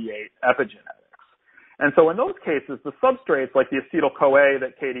that mediate epigenetics. And so in those cases, the substrates like the acetyl-CoA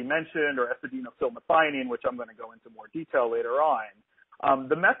that Katie mentioned or S-adenosylmethionine, which I'm going to go into more detail later on,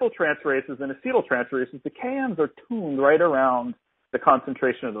 the methyltransferases and acetyltransferases, the KMs are tuned right around the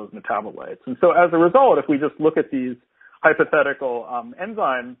concentration of those metabolites. And so as a result, if we just look at these hypothetical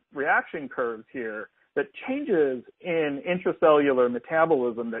enzyme reaction curves here, that changes in intracellular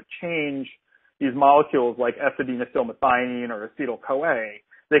metabolism that change these molecules like S-adenosylmethionine or acetyl-CoA,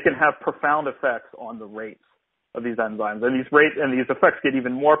 they can have profound effects on the rates of these enzymes. And these effects get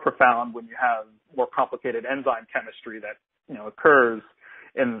even more profound when you have more complicated enzyme chemistry that, occurs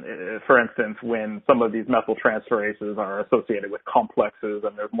for instance, when some of these methyltransferases are associated with complexes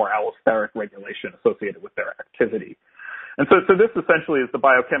and there's more allosteric regulation associated with their activity. And so this essentially is the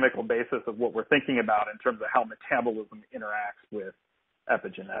biochemical basis of what we're thinking about in terms of how metabolism interacts with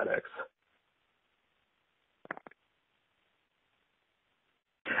epigenetics.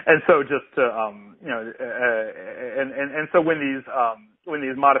 And so just to, and so when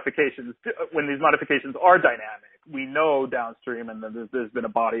these modifications are dynamic, we know downstream, and there's been a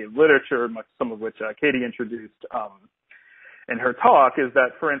body of literature, some of which Katie introduced in her talk, is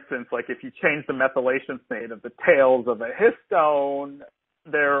that, for instance, like if you change the methylation state of the tails of a histone,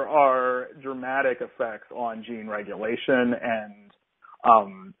 there are dramatic effects on gene regulation and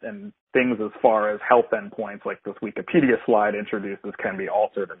things as far as health endpoints, like this Wikipedia slide introduces, can be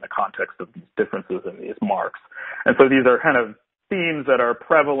altered in the context of these differences in these marks. And so these are kind of themes that are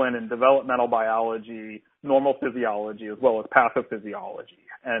prevalent in developmental biology, normal physiology, as well as pathophysiology.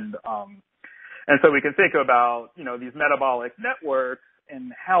 And so we can think about, these metabolic networks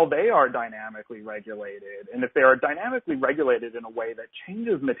and how they are dynamically regulated. And if they are dynamically regulated in a way that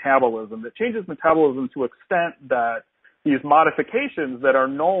changes metabolism to extent that these modifications that are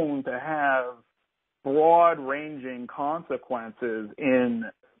known to have broad-ranging consequences in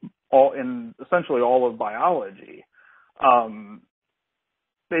essentially all of biology.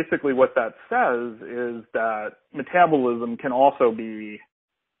 Basically what that says is that metabolism can also be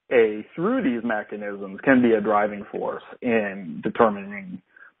through these mechanisms, can be a driving force in determining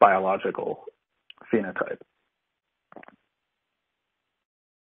biological phenotype.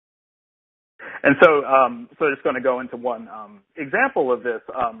 And so just going to go into one example of this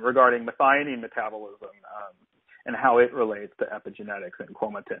regarding methionine metabolism and how it relates to epigenetics and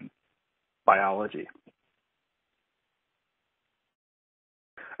chromatin biology.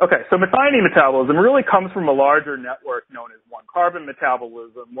 Okay, so methionine metabolism really comes from a larger network known as one-carbon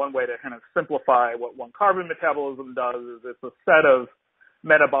metabolism. One way to kind of simplify what one-carbon metabolism does is it's a set of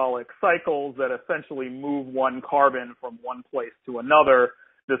metabolic cycles that essentially move one carbon from one place to another.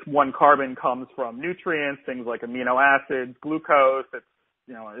 This one carbon comes from nutrients, things like amino acids, glucose,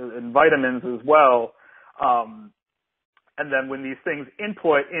 and vitamins as well. And then when these things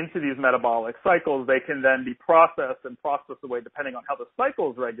input into these metabolic cycles, they can then be processed away, depending on how the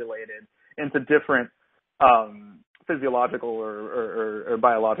cycle is regulated, into different physiological or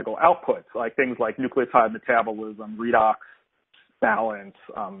biological outputs, like things like nucleotide metabolism, redox balance,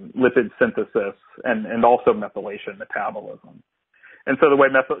 lipid synthesis, and also methylation metabolism. And so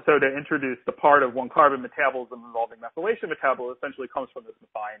so to introduce the part of one-carbon metabolism involving methylation metabolism essentially comes from this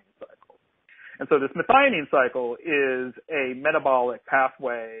methionine cycle. And so this methionine cycle is a metabolic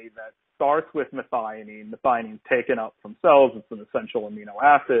pathway that starts with methionine. Methionine is taken up from cells. It's an essential amino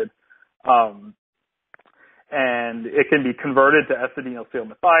acid. And it can be converted to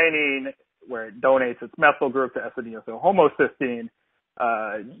acetyl-methionine, where it donates its methyl group to acetyl-homocysteine.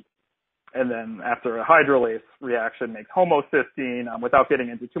 And then after a hydrolase reaction makes homocysteine, without getting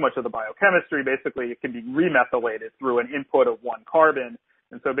into too much of the biochemistry, basically it can be remethylated through an input of one carbon.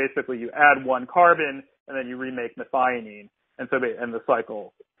 And so basically you add one carbon and then you remake methionine. And the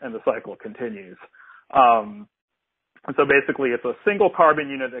cycle continues. And so basically it's a single carbon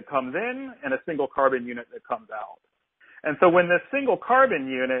unit that comes in and a single carbon unit that comes out. And so when this single carbon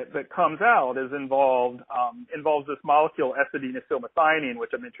unit that comes out is involves this molecule acetyl-methionine,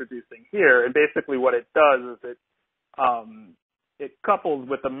 which I'm introducing here. And basically what it does is it couples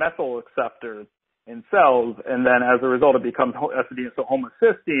with the methyl acceptor in cells, and then as a result it becomes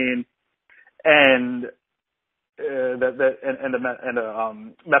acetyl-homocysteine and a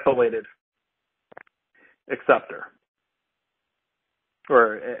methylated acceptor.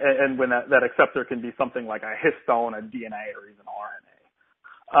 And when that acceptor can be something like a histone, a DNA, or even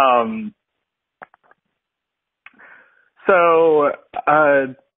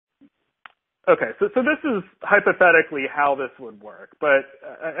RNA. Okay, so this is hypothetically how this would work. But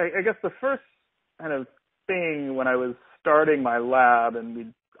I guess the first kind of thing when I was starting my lab, and we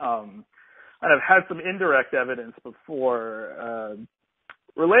kind of had some indirect evidence before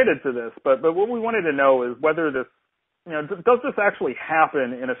related to this, but what we wanted to know is whether this, does this actually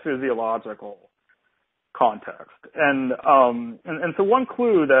happen in a physiological context? And so one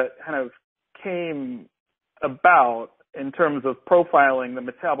clue that kind of came about in terms of profiling the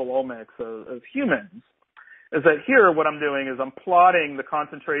metabolomics of humans is that here what I'm doing is I'm plotting the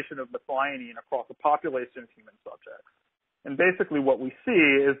concentration of methionine across a population of human subjects. And basically what we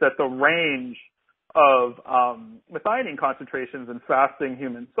see is that the range of methionine concentrations in fasting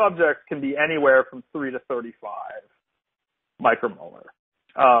human subjects can be anywhere from 3 to 35 micromolar.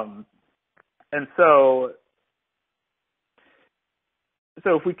 And so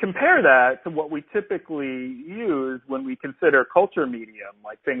if we compare that to what we typically use when we consider culture medium,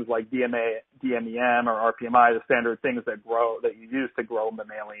 like things like DMEM or RPMI, the standard things that you use to grow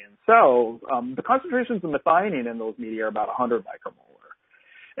mammalian cells, the concentrations of methionine in those media are about 100 micromolar.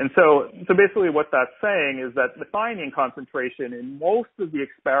 And so basically what that's saying is that methionine concentration in most of the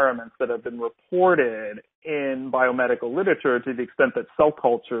experiments that have been reported in biomedical literature, to the extent that cell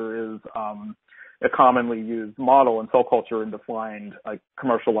culture is a commonly used model, and cell culture in defined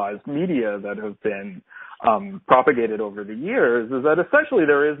commercialized media that have been propagated over the years, is that essentially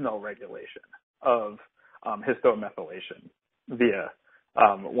there is no regulation of histone methylation via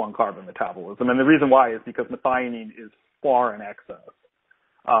one-carbon metabolism. And the reason why is because methionine is far in excess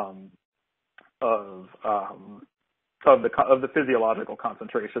of the physiological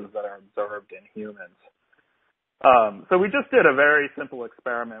concentrations that are observed in humans. So we just did a very simple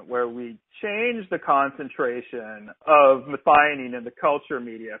experiment where we changed the concentration of methionine in the culture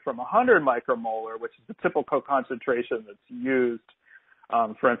media from 100 micromolar, which is the typical concentration that's used,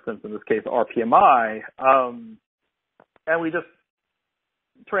 for instance, in this case, RPMI, and we just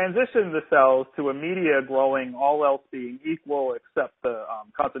transition the cells to a media growing, all else being equal, except the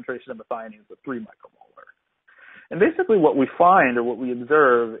concentration of methionine is at 3 micromolar. And basically what we find, or what we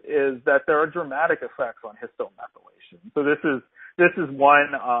observe, is that there are dramatic effects on histone methylation. So this is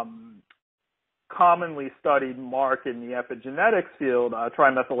one commonly studied mark in the epigenetics field,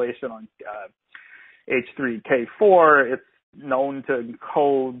 trimethylation on H3K4. It's known to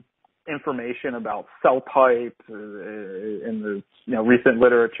encode information about cell type in the recent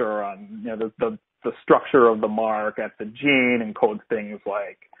literature on the structure of the mark at the gene, encodes things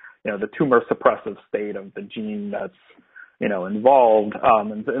like the tumor suppressive state of the gene that's involved,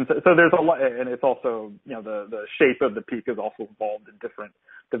 and so there's a lot, and it's also the shape of the peak is also involved in different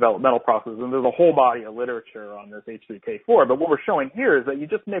developmental processes, and there's a whole body of literature on this H3K4. But what we're showing here is that you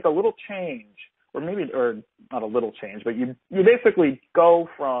just make a little change, or not a little change, but you basically go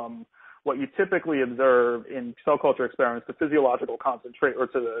from what you typically observe in cell culture experiments to physiological concentrate, or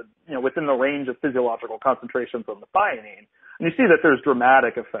to the, within the range of physiological concentrations of methionine, and you see that there's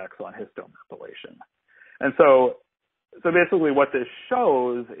dramatic effects on histone methylation. And so basically what this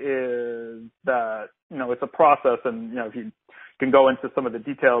shows is that, it's a process, and, if you can go into some of the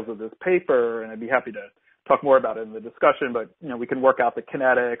details of this paper, and I'd be happy to talk more about it in the discussion, but, we can work out the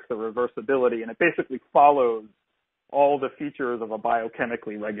kinetics, the reversibility, and it basically follows all the features of a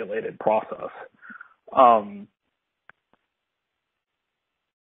biochemically regulated process.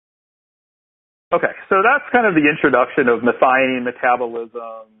 Okay, so that's kind of the introduction of methionine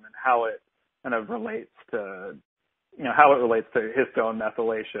metabolism and how it kind of relates to, histone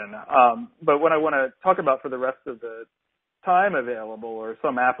methylation. But what I want to talk about for the rest of the time available are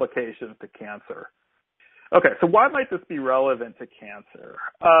some applications to cancer. Okay, so why might this be relevant to cancer?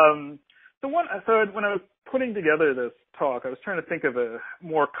 So when I was putting together this talk, I was trying to think of a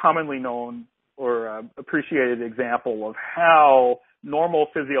more commonly known or appreciated example of how normal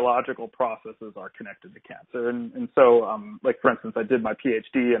physiological processes are connected to cancer. And so, like, for instance, I did my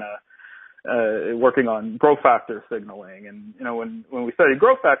PhD in working on growth factor signaling. And, when we studied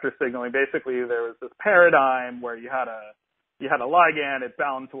growth factor signaling, basically there was this paradigm where you had a ligand, it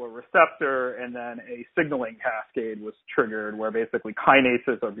bound to a receptor, and then a signaling cascade was triggered where basically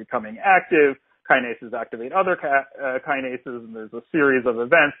kinases are becoming active, kinases activate other kinases, and there's a series of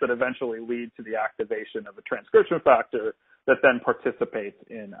events that eventually lead to the activation of a transcription factor that then participates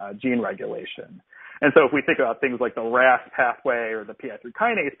in gene regulation. And so if we think about things like the RAS pathway or the PI3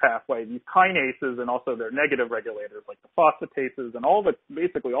 kinase pathway, these kinases and also their negative regulators like the phosphatases and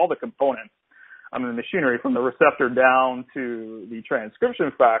basically all the components the machinery from the receptor down to the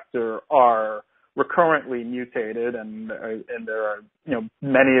transcription factor are recurrently mutated, and there are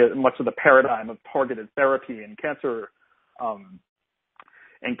much of the paradigm of targeted therapy in cancer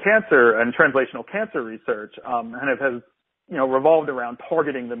and translational cancer research kind of has revolved around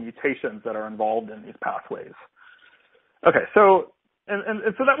targeting the mutations that are involved in these pathways. Okay, so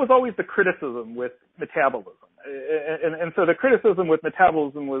and so that was always the criticism with metabolism. And so the criticism with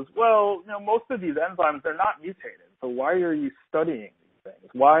metabolism was, well, most of these enzymes, they're not mutated. So why are you studying these things?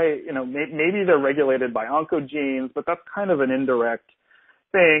 Why, maybe they're regulated by oncogenes, but that's kind of an indirect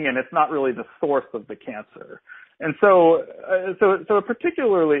thing, and it's not really the source of the cancer. And so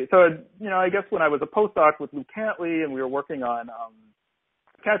particularly, I guess when I was a postdoc with Lou Cantley and we were working on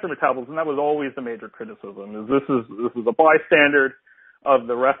cancer metabolism, that was always the major criticism, is this is a bystander. of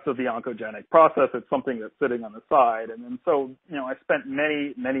the rest of the oncogenic process. It's something that's sitting on the side. And so, I spent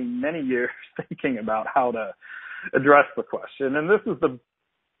many, many, many years thinking about how to address the question. And this is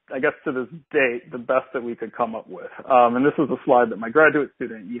I guess to this date, the best that we could come up with. And this was a slide that my graduate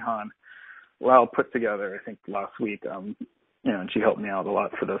student, Ihan Lau, put together, I think, last week. And she helped me out a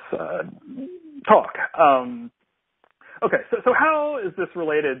lot for this talk. Okay, so how is this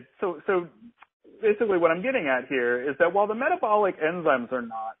related? So basically what I'm getting at here is that while the metabolic enzymes are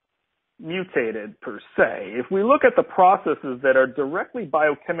not mutated per se, if we look at the processes that are directly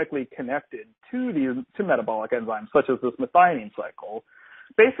biochemically connected to metabolic enzymes, such as this methionine cycle,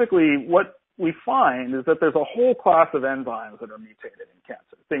 basically what we find is that there's a whole class of enzymes that are mutated in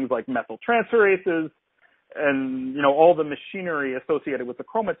cancer. Things like methyltransferases and, all the machinery associated with the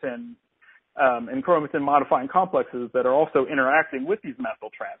chromatin and chromatin modifying complexes that are also interacting with these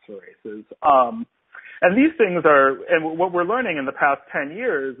methyltransferases. And these things and what we're learning in the past 10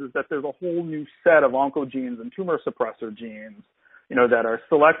 years is that there's a whole new set of oncogenes and tumor suppressor genes, that are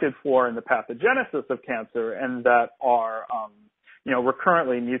selected for in the pathogenesis of cancer and that are,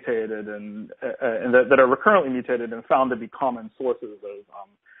 recurrently mutated and that are recurrently mutated and found to be common sources of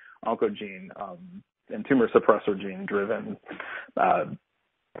oncogene and tumor suppressor gene driven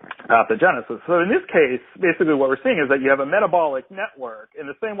pathogenesis. So in this case, basically what we're seeing is that you have a metabolic network in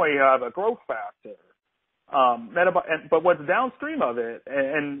the same way you have a growth factor. But what's downstream of it,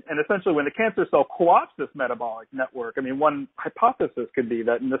 and essentially when the cancer cell co-opts this metabolic network, one hypothesis could be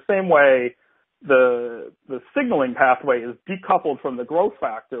that in the same way the signaling pathway is decoupled from the growth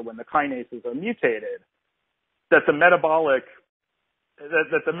factor when the kinases are mutated, that the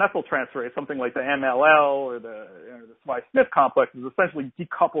methyltransferase, something like the MLL or the Smith complex, is essentially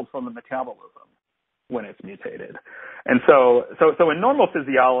decoupled from the metabolism when it's mutated. And so in normal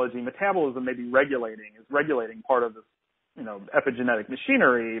physiology, metabolism is regulating part of this, epigenetic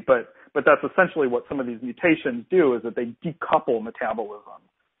machinery, but that's essentially what some of these mutations do, is that they decouple metabolism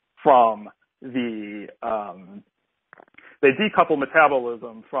from the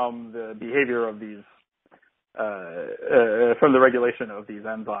behavior of these from the regulation of these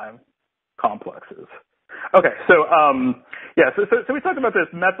enzyme complexes. Okay, so we talked about this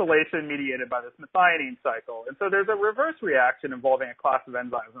methylation mediated by this methionine cycle, and so there's a reverse reaction involving a class of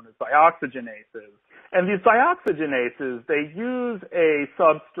enzymes known as dioxygenases, and these dioxygenases, they use a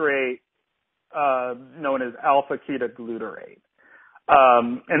substrate known as alpha-ketoglutarate.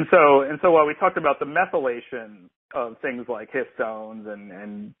 And so while we talked about the methylation of things like histones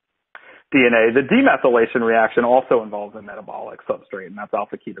and DNA, the demethylation reaction also involves a metabolic substrate, and that's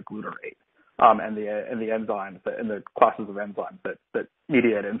alpha-ketoglutarate, and the enzymes and the classes of enzymes that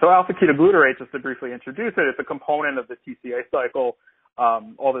mediate it. And so alpha-ketoglutarate, just to briefly introduce it, it's a component of the TCA cycle.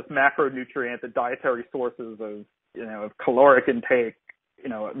 All this macronutrient, the dietary sources of caloric intake,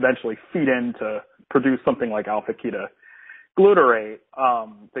 eventually feed in to produce something like alpha-ketoglutarate.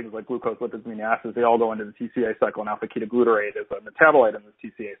 Things like glucose, lipids, amino acids, they all go into the TCA cycle, and alpha-ketoglutarate is a metabolite in the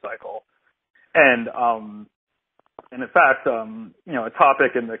TCA cycle. And in fact, a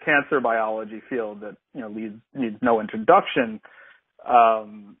topic in the cancer biology field that needs no introduction,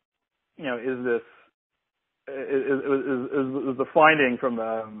 is the finding from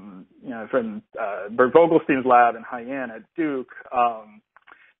Bert Vogelstein's lab in Haiyan at Duke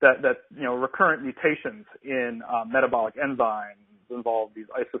that recurrent mutations in metabolic enzymes involve these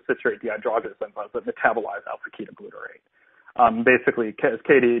isocitrate dehydrogenase enzymes that metabolize alpha-ketoglutarate. Basically, as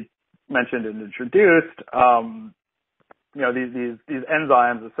Katie mentioned and introduced, these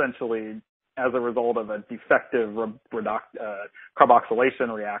enzymes essentially, as a result of a defective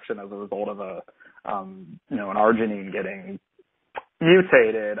carboxylation reaction, as a result of an arginine getting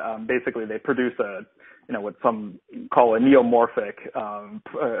mutated, basically they produce what some call a neomorphic.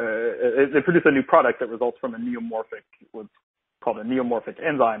 They produce a new product that results from what's called a neomorphic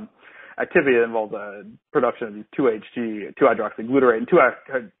enzyme activity that involves a production of these 2-hydroxyglutarate. And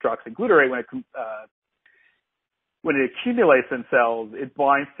 2-hydroxyglutarate, when it accumulates in cells, it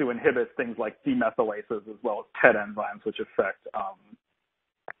binds to inhibit things like demethylases as well as TET enzymes, which affect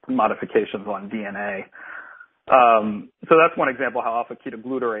modifications on DNA. So that's one example how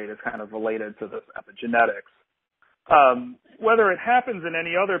alpha-ketoglutarate is kind of related to this epigenetics. Whether it happens in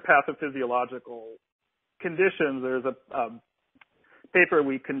any other pathophysiological conditions, there's a paper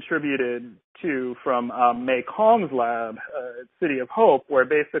we contributed to from Mei Kong's lab at City of Hope, where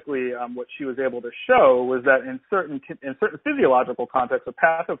basically what she was able to show was that in certain physiological contexts or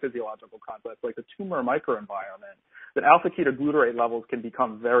pathophysiological contexts, like the tumor microenvironment, that alpha-ketoglutarate levels can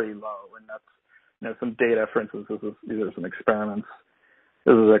become very low, and that's some data. For instance, these are some experiments.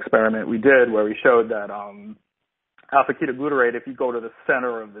 This is an experiment we did where we showed that alpha-ketoglutarate, if you go to the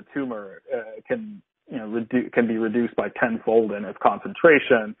center of the tumor, can be reduced by tenfold in its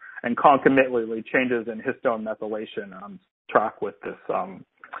concentration, and concomitantly changes in histone methylation track with this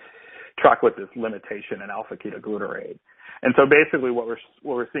limitation in alpha-ketoglutarate. And so basically what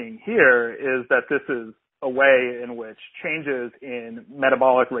we're seeing here is that this is a way in which changes in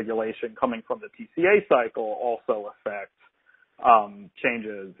metabolic regulation coming from the TCA cycle also affect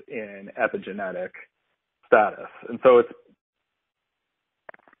changes in epigenetic status. So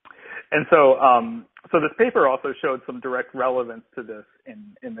this paper also showed some direct relevance to this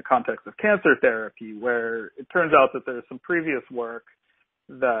in the context of cancer therapy, where it turns out that there's some previous work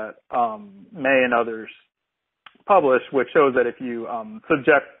that May and others published, which shows that if you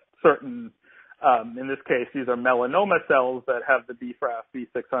subject certain, in this case, these are melanoma cells that have the BRAF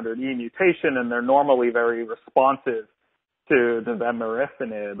V600E mutation, and they're normally very responsive to the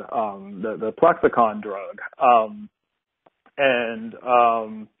vemurafenib, the Plexicon drug, and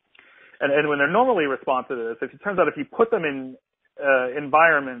when they're normally responsive to this, it turns out if you put them in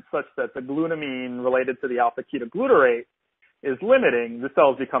environments such that the glutamine related to the alpha-ketoglutarate is limiting, the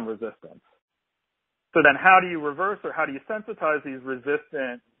cells become resistant. So then how do you reverse or how do you sensitize these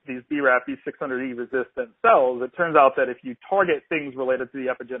BRAF V600E resistant cells? It turns out that if you target things related to the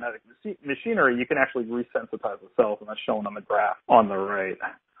epigenetic machinery, you can actually resensitize the cells, and that's shown on the graph on the right.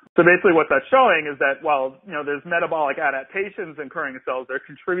 So basically what that's showing is that while, there's metabolic adaptations occurring in cells, they're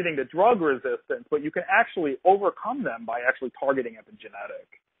contributing to drug resistance, but you can actually overcome them by actually targeting epigenetic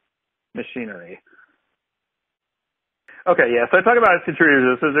machinery. Okay, yeah, so I talk about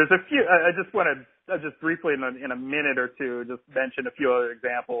contributors. So there's a few, I just want to just briefly in a minute or two just mention a few other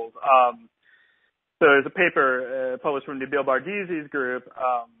examples. So there's a paper published from Nabil Bardizzi's group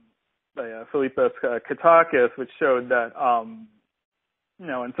by Philippos Katakis, which showed that,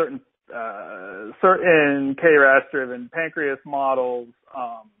 in certain KRAS-driven pancreas models,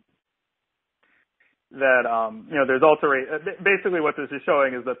 that there's basically what this is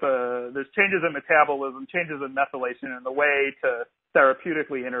showing is that there's changes in metabolism, changes in methylation, and the way to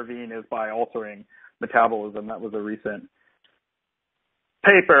therapeutically intervene is by altering metabolism. That was a recent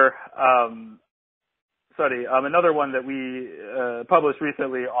paper study. Another one that we published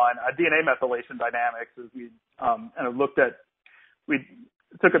recently on DNA methylation dynamics is we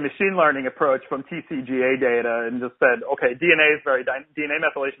took a machine learning approach from TCGA data and just said, okay, DNA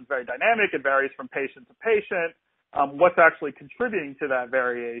methylation is very dynamic. It varies from patient to patient. What's actually contributing to that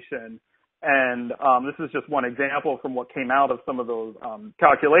variation? And this is just one example from what came out of some of those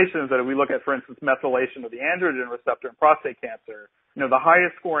calculations that if we look at, for instance, methylation of the androgen receptor in prostate cancer, the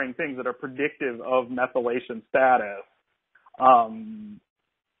highest scoring things that are predictive of methylation status,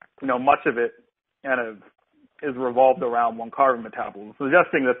 much of it kind of is revolved around one-carbon metabolism,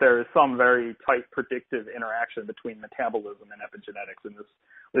 suggesting that there is some very tight predictive interaction between metabolism and epigenetics, at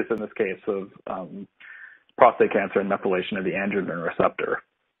least in this case of prostate cancer and methylation of the androgen receptor.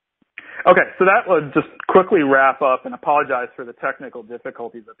 Okay, so that will just quickly wrap up and apologize for the technical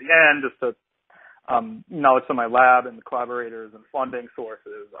difficulties at the end, just to acknowledge some of my lab and the collaborators and funding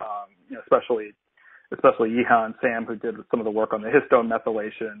sources, especially Yiha and Sam, who did some of the work on the histone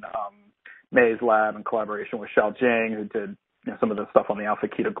methylation, May's lab in collaboration with Xiao Jing, who did some of the stuff on the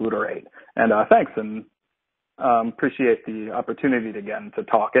alpha-ketoglutarate. And thanks, and appreciate the opportunity again to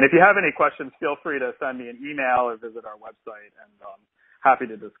talk. And if you have any questions, feel free to send me an email or visit our website, and happy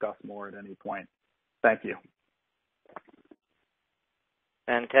to discuss more at any point. Thank you.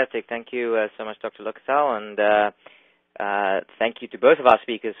 Fantastic. Thank you so much, Dr. Locasale, and thank you to both of our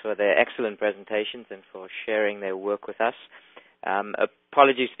speakers for their excellent presentations and for sharing their work with us.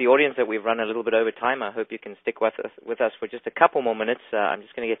 Apologies to the audience that we've run a little bit over time. I hope you can stick with us for just a couple more minutes. I'm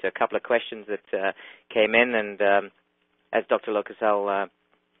just going to get to a couple of questions that came in, and as Dr. Locasale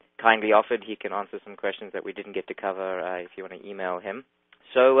kindly offered, he can answer some questions that we didn't get to cover if you want to email him.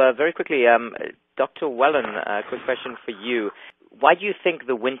 So very quickly, Dr. Wellen, a quick question for you. Why do you think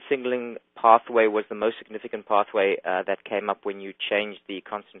the Wnt signaling pathway was the most significant pathway that came up when you changed the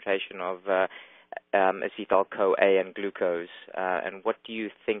concentration of acetyl-CoA and glucose? And what do you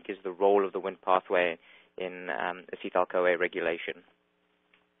think is the role of the Wnt pathway in acetyl-CoA regulation?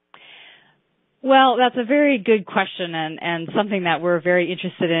 Well, that's a very good question and something that we're very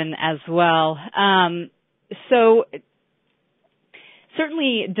interested in as well. So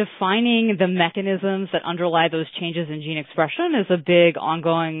certainly defining the mechanisms that underlie those changes in gene expression is a big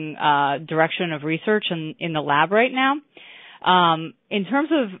ongoing direction of research in the lab right now. In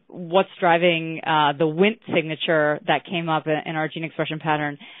terms of what's driving the Wnt signature that came up in our gene expression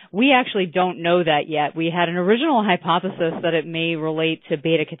pattern, we actually don't know that yet. We had an original hypothesis that it may relate to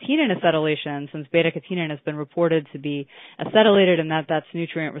beta-catenin acetylation, since beta-catenin has been reported to be acetylated and that's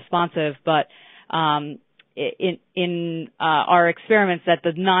nutrient responsive, but in our experiments, that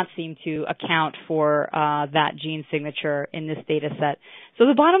did not seem to account for that gene signature in this data set. So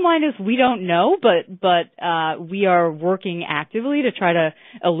the bottom line is we don't know, but we are working actively to try to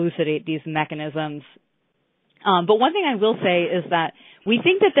elucidate these mechanisms. But one thing I will say is that we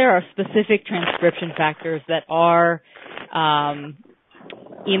think that there are specific transcription factors that are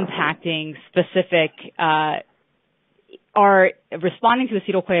impacting specific, are responding to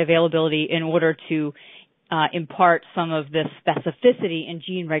acetyl-CoA availability in order to impart some of this specificity in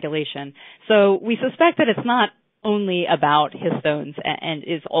gene regulation. So we suspect that it's not only about histones and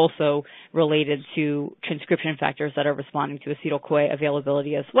is also related to transcription factors that are responding to acetyl-CoA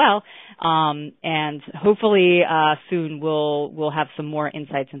availability as well. And hopefully soon we'll have some more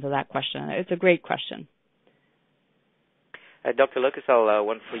insights into that question. It's a great question. Dr. Locasale,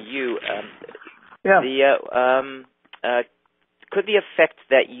 one for you. Could the effect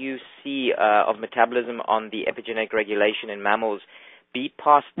that you see of metabolism on the epigenetic regulation in mammals be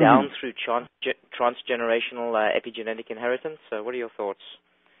passed down through transgenerational epigenetic inheritance? What are your thoughts?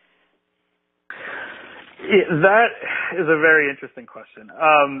 That is a very interesting question.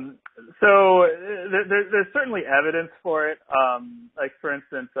 So there's certainly evidence for it. Like, for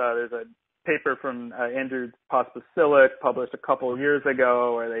instance, there's a paper from Andrew Pospisil published a couple of years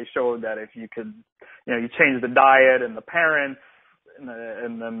ago where they showed that if you could, you change the diet and the parents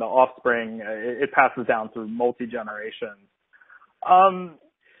and then the offspring, it passes down through multi-generations. But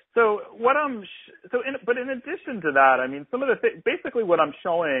in addition to that, I mean, some of the basically what I'm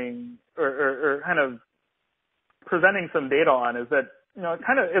showing or kind of presenting some data on is that,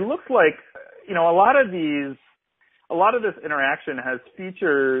 it looks like, a lot of this interaction has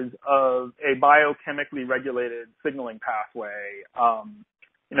features of a biochemically regulated signaling pathway,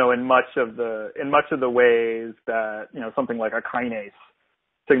 in much of the ways that, something like a kinase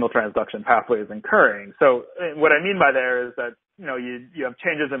signal transduction pathway is occurring. So what I mean by there is that, you have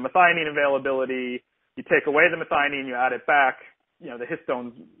changes in methionine availability, you take away the methionine, you add it back, the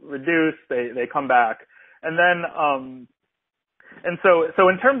histones reduce, they come back. And then, and so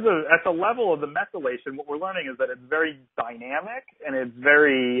in terms of, at the level of the methylation, what we're learning is that it's very dynamic and it's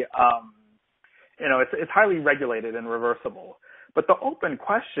very, it's highly regulated and reversible. But the open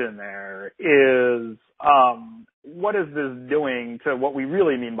question there is, what is this doing to what we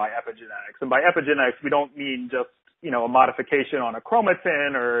really mean by epigenetics? And by epigenetics, we don't mean just, a modification on a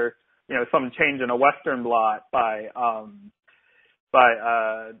chromatin or, some change in a Western blot that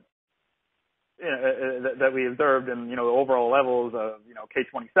we observed in, overall levels of,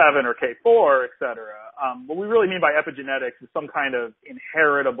 K27 or K4, et cetera. What we really mean by epigenetics is some kind of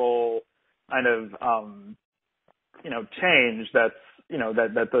inheritable kind of, change that's,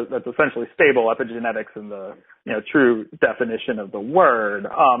 that's essentially stable epigenetics in the, true definition of the word.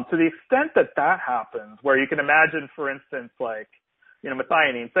 To the extent that that happens, where you can imagine, for instance, like,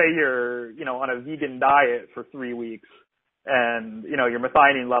 methionine, say you're, on a vegan diet for 3 weeks and, your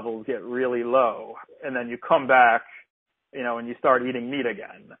methionine levels get really low and then you come back, and you start eating meat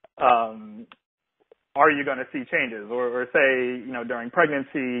again. Are you going to see changes? Or say, during pregnancy,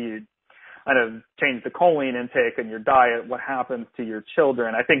 you kind of change the choline intake in your diet, what happens to your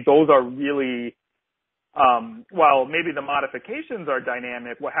children? I think those are really, while maybe the modifications are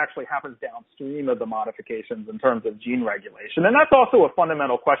dynamic, what actually happens downstream of the modifications in terms of gene regulation. And that's also a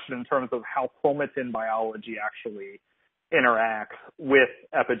fundamental question in terms of how chromatin biology actually interacts with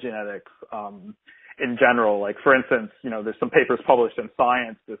epigenetics in general. Like, for instance, there's some papers published in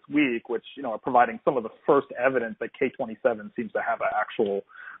Science this week which, are providing some of the first evidence that K27 seems to have an actual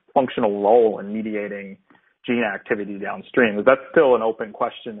functional role in mediating gene activity downstream. But that's still an open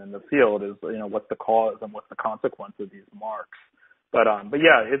question in the field, is, what's the cause and what's the consequence of these marks. But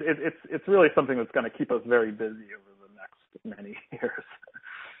yeah, it's really something that's going to keep us very busy over the next many years.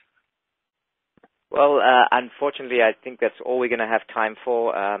 Well, unfortunately, I think that's all we're going to have time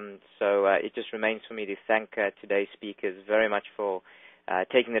for. So it just remains for me to thank today's speakers very much for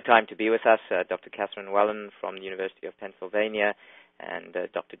taking the time to be with us, Dr. Kathryn Wellen from the University of Pennsylvania and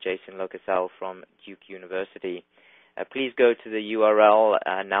Dr. Jason Locasale from Duke University. Please go to the URL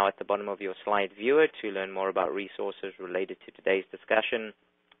now at the bottom of your slide viewer to learn more about resources related to today's discussion.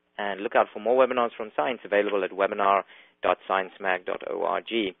 And look out for more webinars from Science available at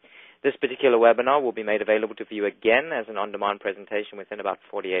webinar.sciencemag.org. This particular webinar will be made available to view again as an on-demand presentation within about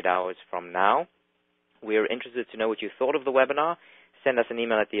 48 hours from now. We are interested to know what you thought of the webinar. Send us an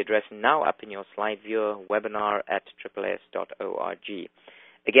email at the address now up in your slide viewer, webinar@AAAS.org.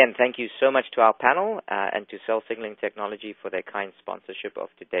 Again, thank you so much to our panel and to Cell Signaling Technology for their kind sponsorship of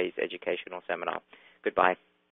today's educational seminar. Goodbye.